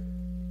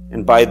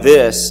 And by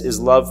this is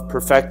love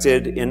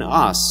perfected in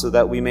us, so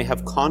that we may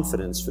have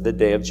confidence for the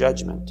day of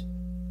judgment.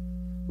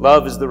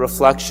 Love is the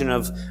reflection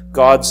of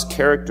God's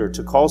character.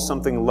 To call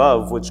something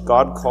love which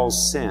God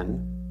calls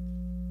sin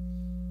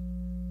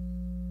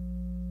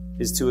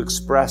is to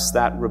express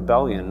that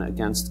rebellion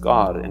against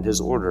God and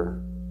his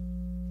order.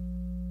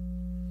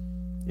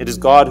 It is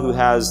God who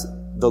has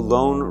the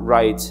lone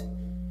right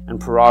and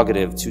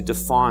prerogative to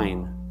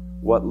define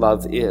what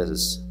love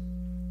is.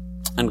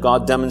 And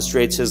God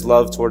demonstrates his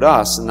love toward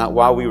us in that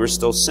while we were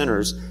still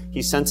sinners,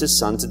 he sent his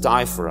Son to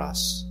die for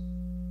us.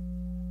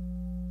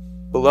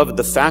 Beloved,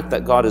 the fact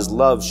that God is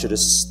love should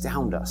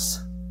astound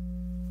us.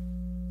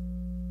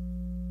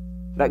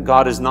 That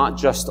God is not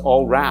just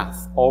all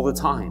wrath all the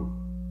time,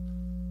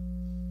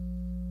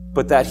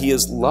 but that he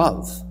is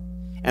love,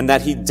 and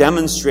that he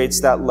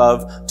demonstrates that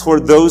love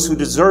toward those who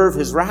deserve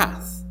his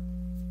wrath.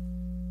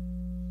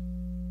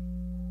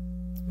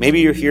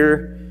 Maybe you're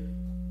here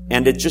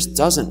and it just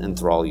doesn't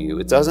enthrall you.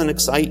 It doesn't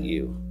excite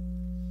you.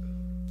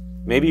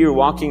 Maybe you're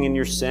walking in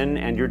your sin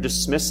and you're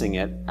dismissing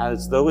it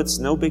as though it's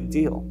no big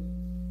deal.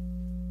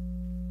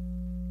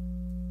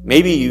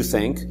 Maybe you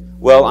think,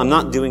 well, I'm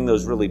not doing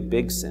those really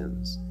big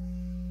sins,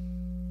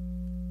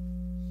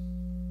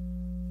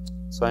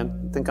 so I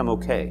think I'm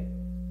okay.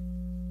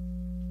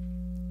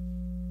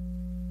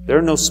 There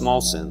are no small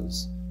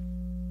sins.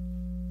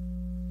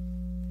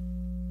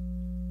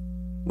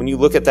 When you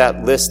look at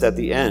that list at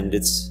the end,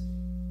 it's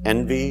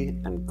envy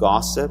and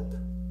gossip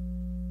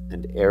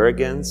and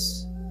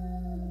arrogance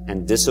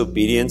and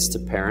disobedience to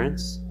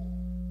parents.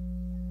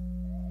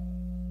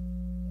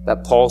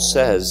 That Paul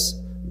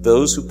says,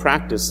 those who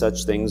practice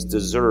such things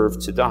deserve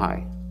to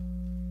die.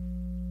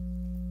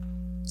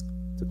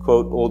 To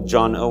quote old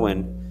John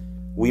Owen,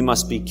 we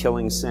must be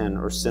killing sin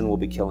or sin will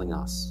be killing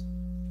us.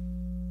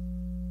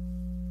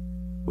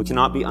 We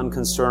cannot be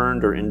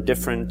unconcerned or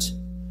indifferent,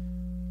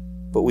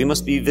 but we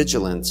must be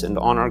vigilant and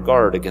on our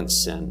guard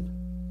against sin.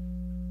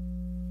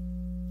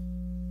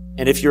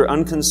 And if you're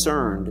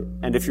unconcerned,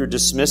 and if you're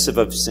dismissive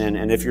of sin,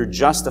 and if you're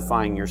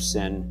justifying your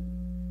sin,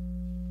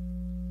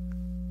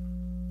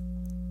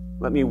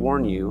 let me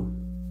warn you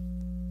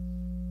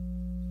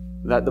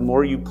that the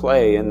more you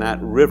play in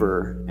that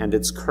river and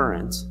its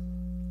current,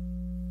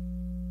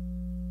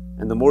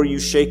 and the more you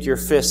shake your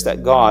fist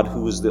at God,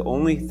 who is the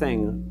only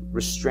thing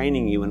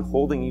restraining you and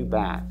holding you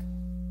back,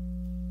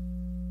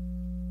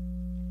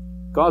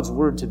 God's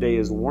word today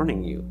is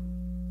warning you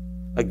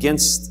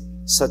against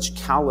such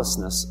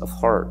callousness of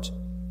heart.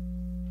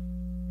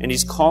 And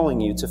he's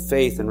calling you to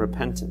faith and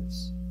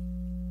repentance.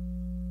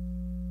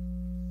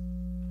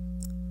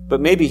 But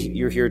maybe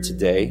you're here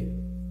today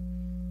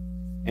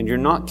and you're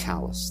not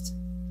calloused.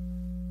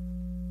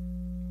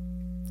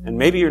 And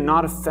maybe you're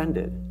not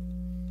offended.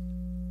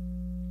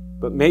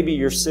 But maybe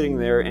you're sitting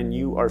there and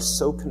you are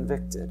so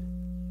convicted.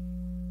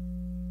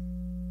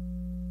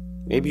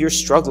 Maybe you're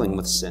struggling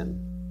with sin.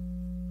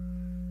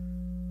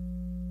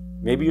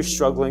 Maybe you're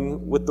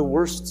struggling with the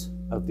worst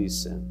of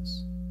these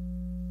sins.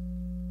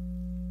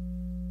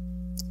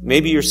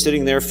 Maybe you're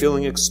sitting there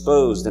feeling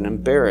exposed and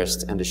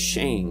embarrassed and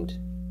ashamed.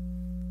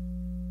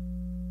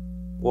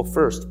 Well,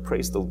 first,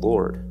 praise the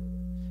Lord.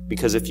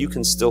 Because if you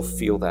can still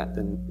feel that,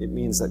 then it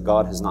means that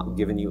God has not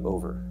given you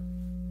over.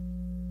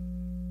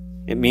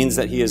 It means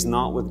that he has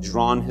not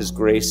withdrawn his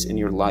grace in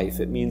your life.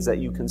 It means that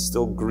you can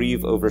still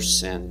grieve over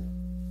sin.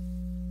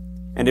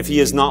 And if he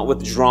has not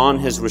withdrawn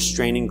his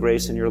restraining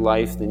grace in your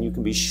life, then you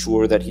can be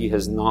sure that he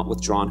has not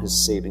withdrawn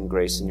his saving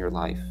grace in your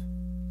life.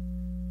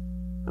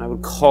 And I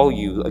would call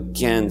you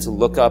again to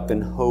look up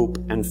in hope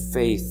and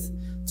faith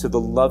to the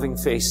loving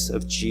face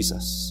of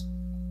Jesus,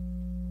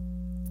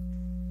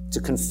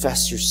 to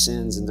confess your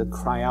sins and to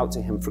cry out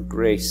to him for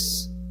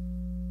grace.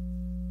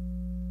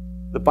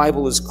 The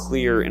Bible is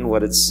clear in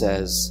what it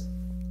says.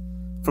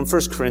 From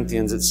 1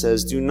 Corinthians it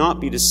says, "Do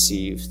not be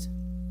deceived.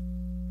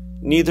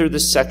 Neither the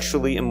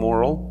sexually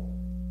immoral,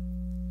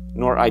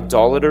 nor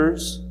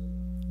idolaters,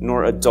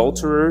 nor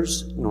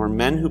adulterers, nor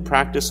men who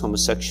practice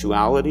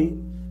homosexuality,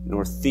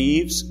 nor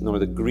thieves, nor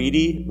the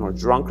greedy, nor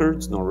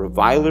drunkards, nor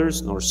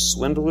revilers, nor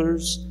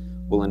swindlers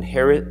will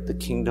inherit the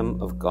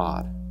kingdom of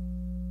God."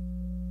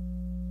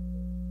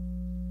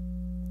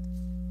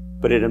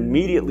 But it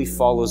immediately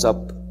follows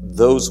up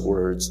those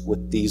words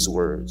with these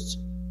words,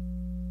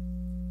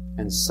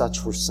 "And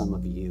such were some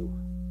of you."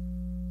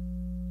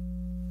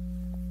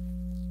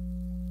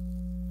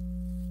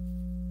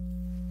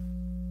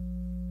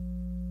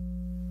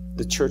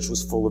 The church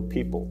was full of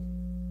people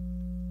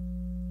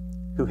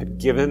who had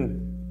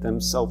given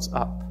themselves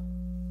up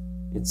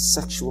in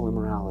sexual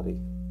immorality.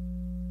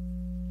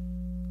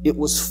 It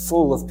was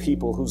full of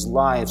people whose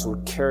lives were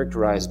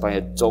characterized by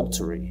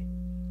adultery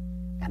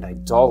and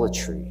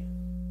idolatry.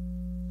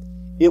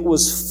 It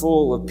was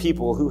full of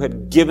people who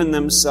had given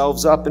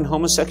themselves up in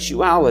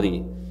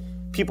homosexuality,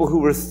 people who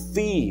were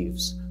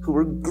thieves, who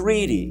were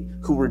greedy,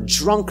 who were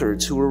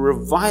drunkards, who were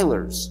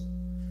revilers,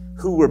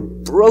 who were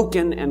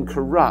broken and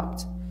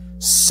corrupt.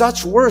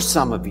 Such were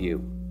some of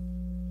you.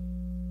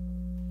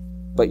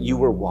 But you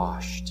were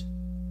washed.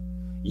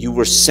 You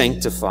were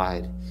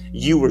sanctified.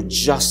 You were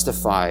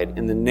justified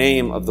in the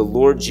name of the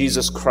Lord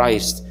Jesus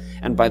Christ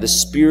and by the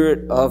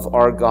Spirit of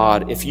our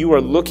God. If you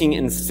are looking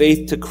in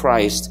faith to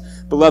Christ,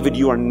 beloved,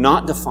 you are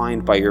not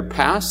defined by your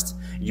past.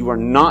 You are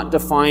not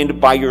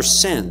defined by your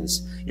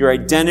sins. Your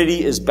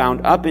identity is bound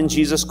up in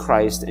Jesus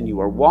Christ, and you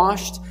are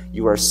washed,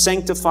 you are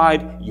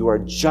sanctified, you are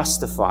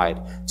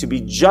justified. To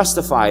be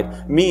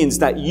justified means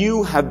that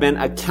you have been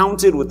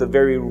accounted with the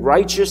very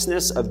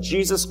righteousness of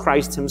Jesus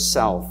Christ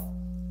himself.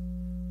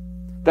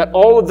 That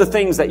all of the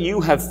things that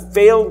you have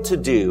failed to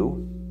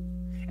do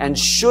and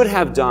should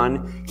have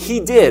done, he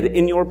did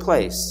in your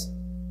place.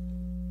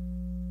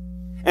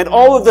 And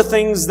all of the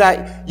things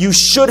that you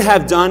should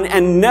have done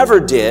and never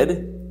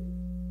did,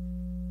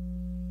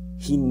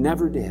 he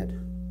never did.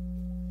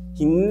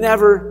 He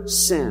never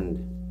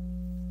sinned.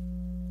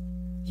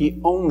 He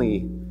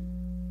only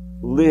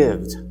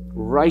lived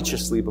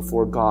righteously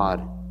before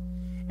God.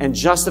 And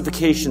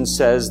justification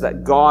says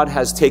that God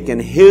has taken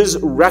his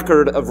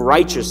record of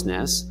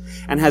righteousness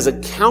and has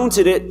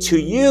accounted it to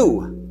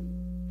you.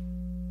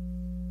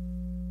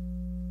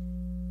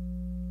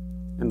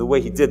 And the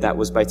way he did that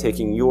was by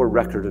taking your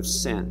record of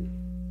sin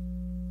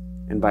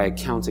and by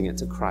accounting it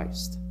to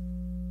Christ.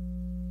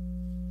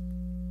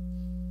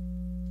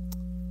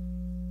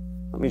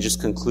 Let me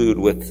just conclude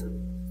with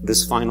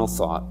this final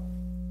thought.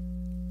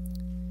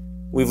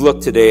 We've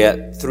looked today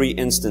at 3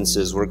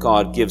 instances where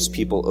God gives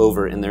people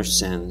over in their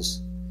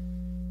sins.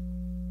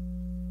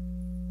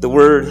 The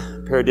word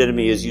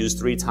paradidomi is used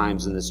 3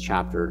 times in this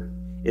chapter.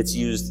 It's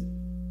used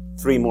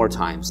 3 more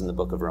times in the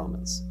book of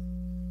Romans.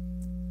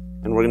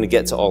 And we're going to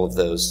get to all of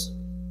those.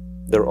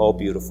 They're all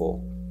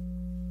beautiful.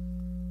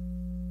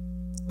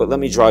 But let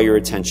me draw your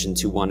attention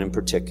to one in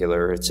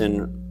particular. It's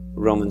in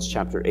Romans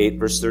chapter 8,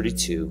 verse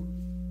 32,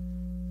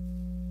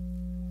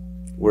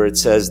 where it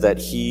says that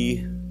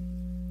he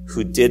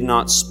who did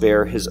not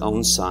spare his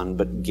own son,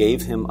 but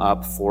gave him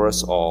up for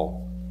us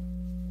all,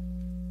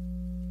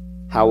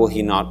 how will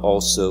he not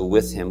also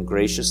with him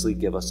graciously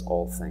give us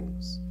all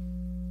things?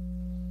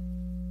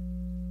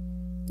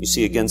 You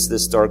see, against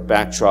this dark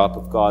backdrop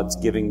of God's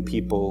giving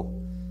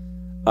people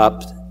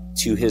up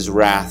to his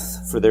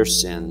wrath for their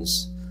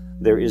sins,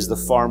 there is the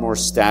far more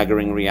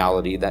staggering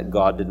reality that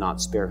God did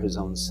not spare his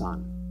own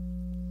son,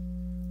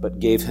 but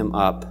gave him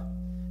up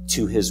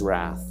to his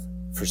wrath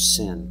for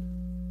sin.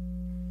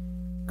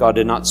 God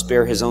did not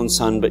spare his own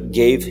son, but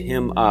gave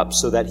him up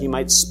so that he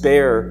might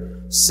spare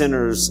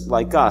sinners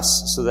like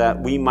us, so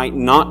that we might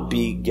not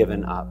be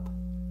given up.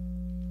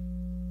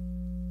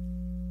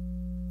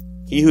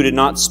 He who did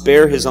not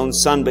spare his own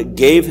son, but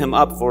gave him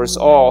up for us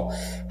all,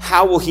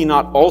 how will he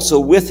not also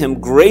with him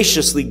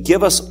graciously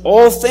give us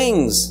all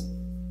things?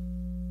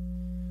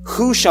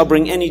 Who shall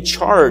bring any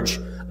charge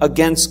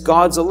against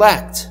God's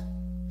elect?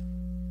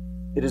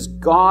 It is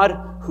God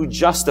who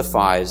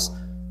justifies.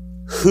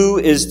 Who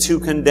is to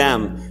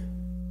condemn?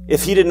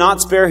 If he did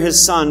not spare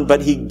his son,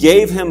 but he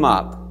gave him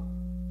up,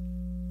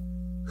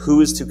 who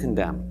is to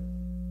condemn?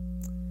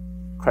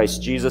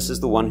 Christ Jesus is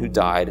the one who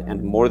died,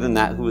 and more than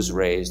that, who was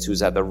raised, who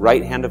is at the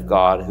right hand of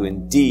God, who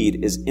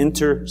indeed is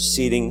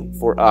interceding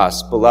for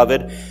us.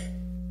 Beloved,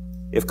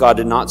 if God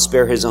did not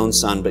spare his own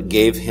son, but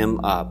gave him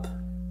up,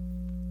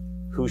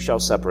 who shall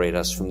separate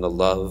us from the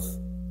love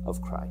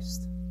of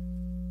Christ?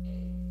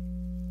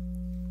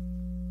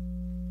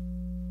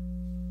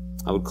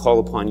 I would call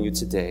upon you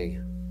today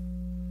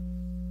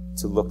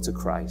to look to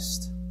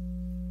Christ.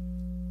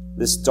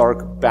 This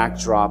dark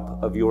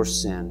backdrop of your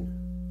sin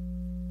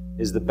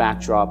is the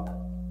backdrop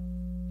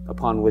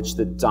upon which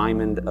the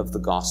diamond of the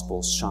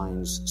gospel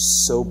shines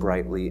so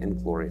brightly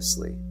and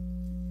gloriously.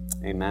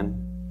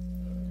 Amen.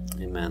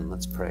 Amen.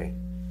 Let's pray.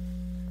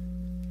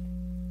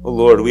 Oh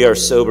Lord, we are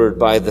sobered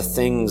by the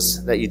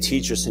things that you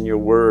teach us in your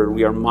word.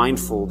 We are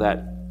mindful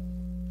that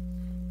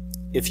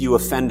if you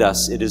offend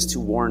us, it is to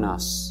warn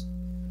us,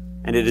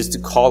 and it is to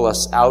call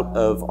us out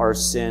of our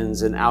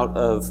sins and out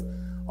of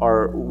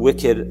our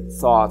wicked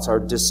thoughts, our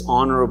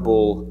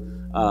dishonorable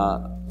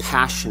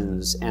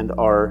passions, and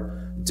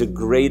our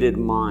degraded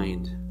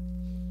mind,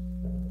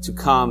 to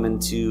come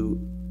and to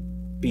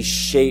be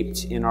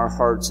shaped in our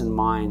hearts and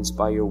minds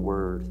by your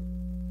word,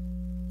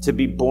 to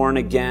be born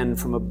again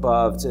from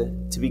above,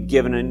 to be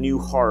given a new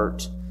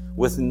heart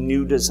with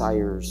new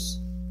desires,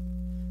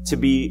 to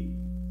be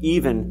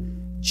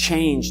even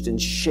changed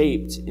and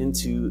shaped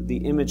into the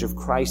image of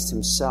Christ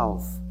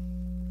himself.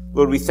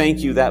 Lord, we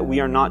thank you that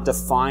we are not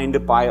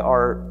defined by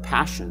our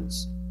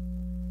passions.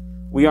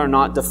 We are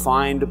not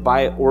defined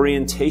by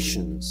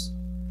orientations.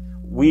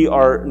 We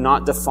are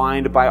not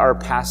defined by our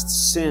past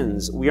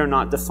sins. We are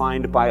not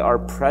defined by our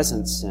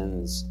present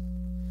sins.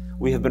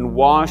 We have been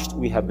washed,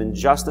 we have been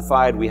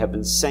justified, we have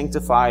been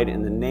sanctified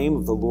in the name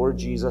of the Lord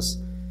Jesus,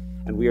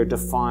 and we are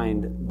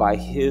defined by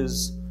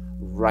his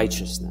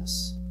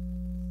righteousness.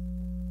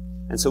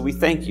 And so we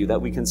thank you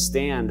that we can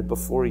stand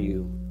before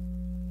you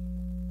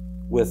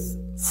with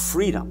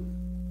freedom,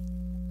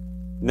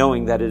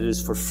 knowing that it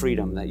is for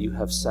freedom that you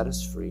have set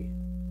us free.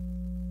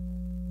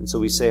 And so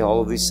we say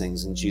all of these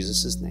things in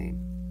Jesus' name.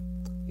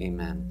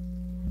 Amen.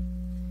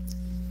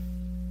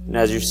 And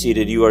as you're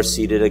seated, you are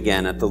seated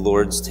again at the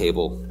Lord's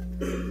table.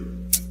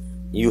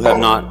 You have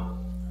not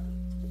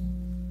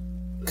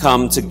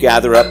come to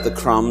gather up the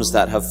crumbs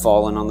that have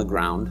fallen on the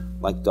ground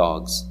like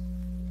dogs.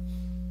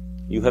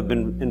 You have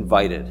been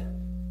invited,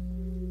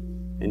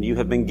 and you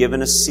have been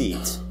given a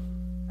seat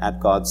at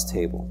God's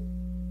table.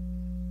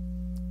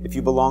 If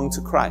you belong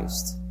to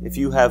Christ, if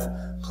you have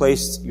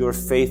placed your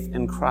faith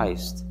in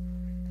Christ,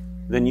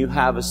 then you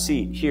have a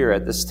seat here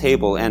at this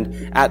table.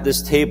 And at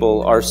this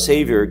table, our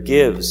Savior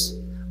gives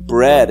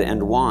bread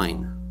and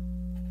wine.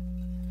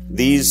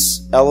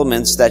 These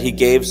elements that he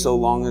gave so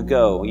long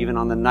ago, even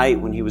on the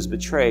night when he was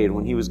betrayed,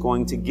 when he was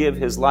going to give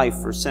his life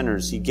for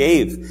sinners, he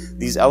gave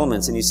these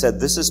elements and he said,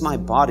 "This is my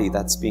body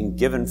that's being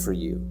given for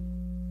you.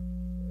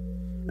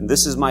 And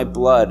this is my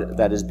blood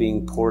that is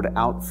being poured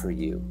out for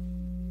you."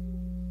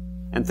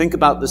 And think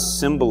about the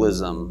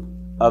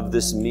symbolism of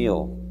this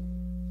meal.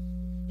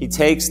 He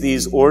takes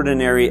these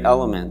ordinary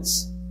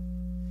elements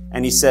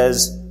and he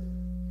says,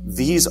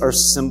 these are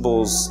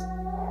symbols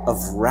of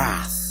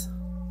wrath.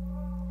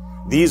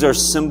 These are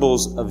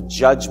symbols of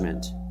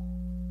judgment.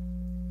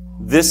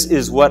 This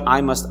is what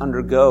I must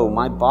undergo.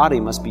 My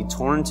body must be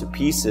torn to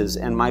pieces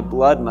and my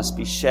blood must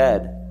be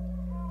shed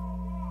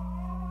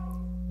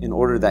in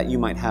order that you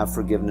might have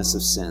forgiveness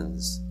of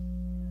sins.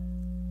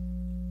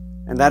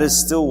 And that is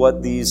still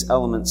what these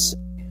elements say.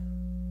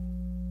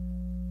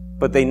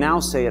 But they now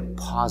say it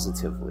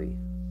positively.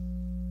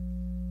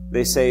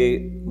 They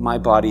say, my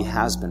body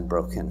has been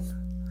broken.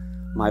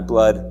 My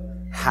blood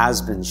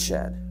has been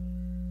shed.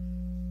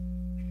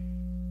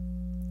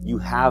 You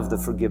have the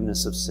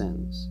forgiveness of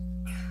sins.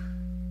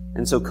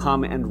 And so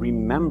come and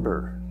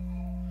remember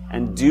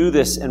and do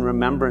this in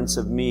remembrance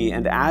of me.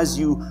 And as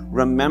you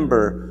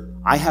remember,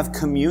 I have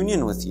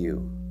communion with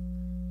you.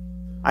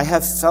 I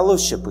have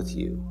fellowship with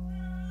you.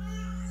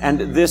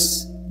 And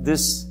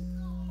this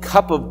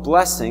cup of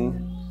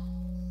blessing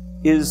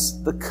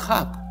is the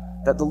cup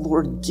that the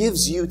Lord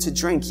gives you to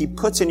drink. He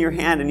puts in your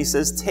hand and he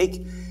says,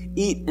 take,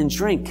 eat, and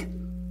drink,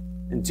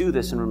 and do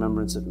this in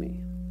remembrance of me.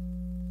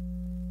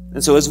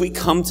 And so as we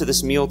come to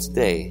this meal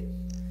today,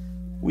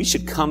 we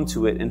should come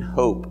to it in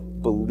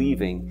hope,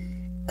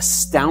 believing,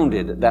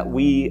 astounded that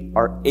we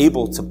are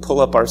able to pull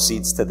up our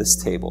seats to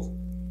this table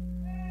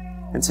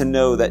and to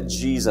know that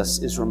Jesus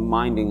is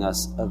reminding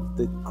us of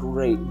the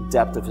great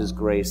depth of his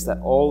grace, that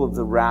all of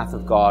the wrath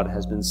of God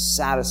has been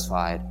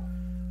satisfied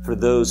for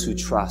those who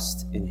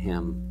trust in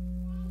him.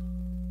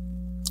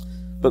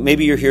 But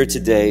maybe you're here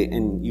today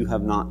and you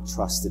have not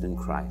trusted in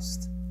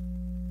Christ.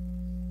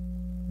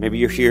 Maybe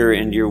you're here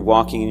and you're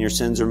walking in your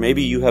sins, or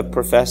maybe you have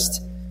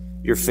professed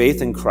your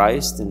faith in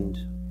Christ and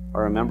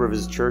are a member of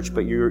his church,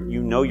 but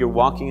you know you're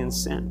walking in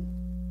sin.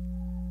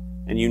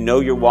 And you know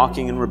you're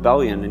walking in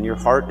rebellion and your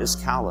heart is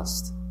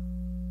calloused.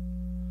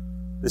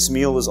 This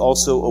meal is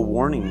also a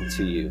warning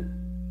to you.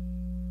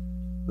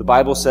 The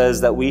Bible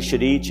says that we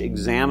should each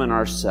examine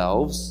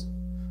ourselves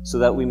so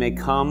that we may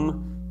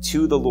come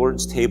to the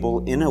Lord's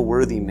table in a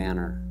worthy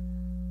manner.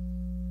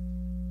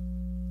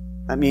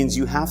 That means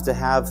you have to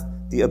have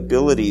the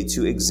ability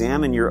to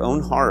examine your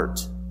own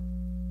heart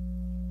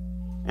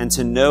and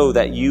to know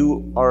that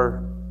you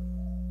are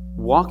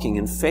walking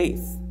in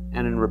faith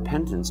and in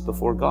repentance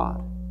before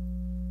God.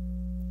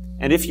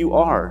 And if you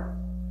are,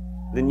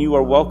 then you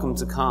are welcome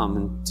to come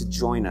and to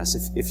join us.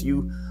 If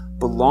you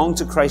belong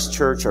to Christ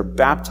Church, are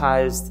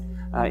baptized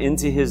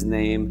into his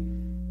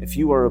name, if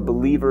you are a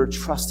believer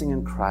trusting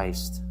in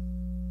Christ,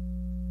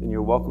 then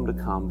you're welcome to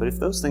come. But if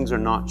those things are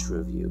not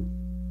true of you,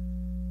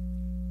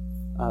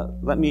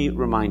 let me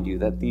remind you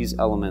that these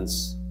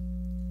elements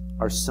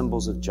are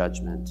symbols of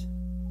judgment.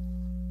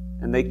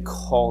 And they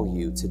call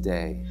you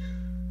today.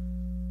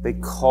 They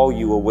call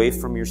you away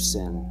from your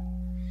sin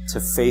to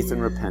faith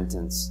and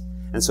repentance.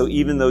 And so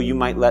even though you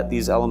might let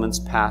these elements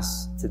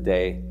pass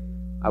today,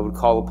 I would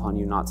call upon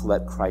you not to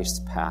let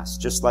Christ pass.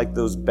 Just like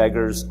those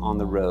beggars on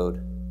the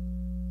road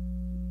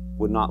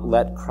would not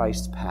let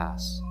Christ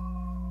pass,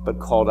 but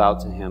called out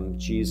to him,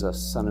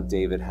 Jesus, Son of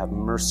David, have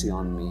mercy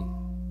on me.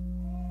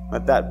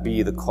 Let that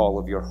be the call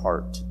of your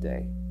heart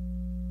today.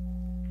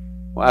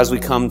 Well, as we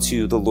come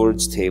to the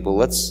Lord's table,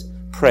 let's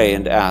pray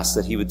and ask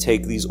that he would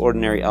take these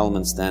ordinary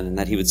elements then and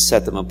that he would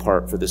set them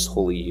apart for this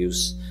holy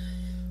use.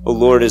 O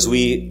Lord, as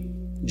we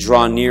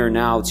draw near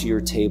now to your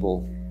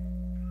table,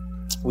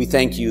 we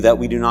thank you that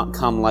we do not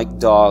come like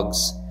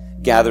dogs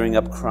gathering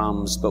up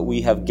crumbs, but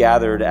we have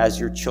gathered as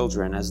your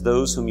children, as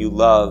those whom you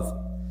love,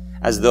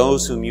 as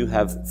those whom you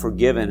have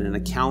forgiven and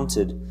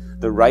accounted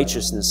the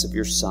righteousness of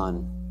your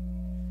Son,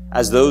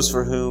 as those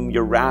for whom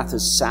your wrath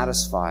is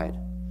satisfied.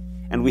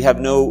 And we have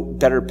no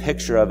better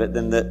picture of it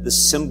than the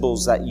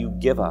symbols that you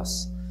give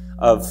us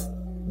of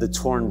the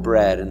torn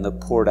bread and the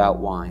poured out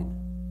wine.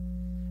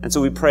 And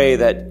so we pray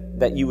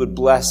that you would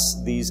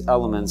bless these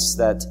elements,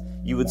 that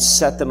you would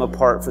set them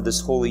apart for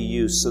this holy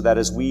use, so that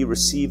as we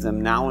receive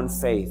them now in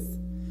faith,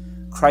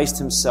 Christ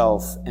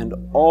himself and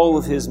all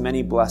of his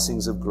many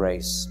blessings of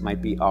grace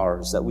might be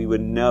ours, that we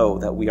would know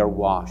that we are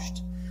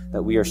washed,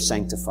 that we are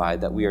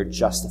sanctified, that we are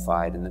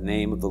justified in the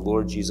name of the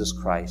Lord Jesus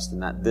Christ,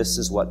 and that this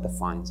is what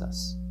defines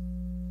us.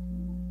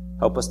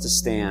 Help us to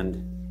stand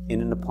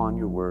in and upon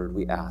your word,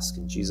 we ask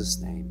in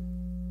Jesus' name.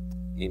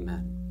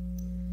 Amen.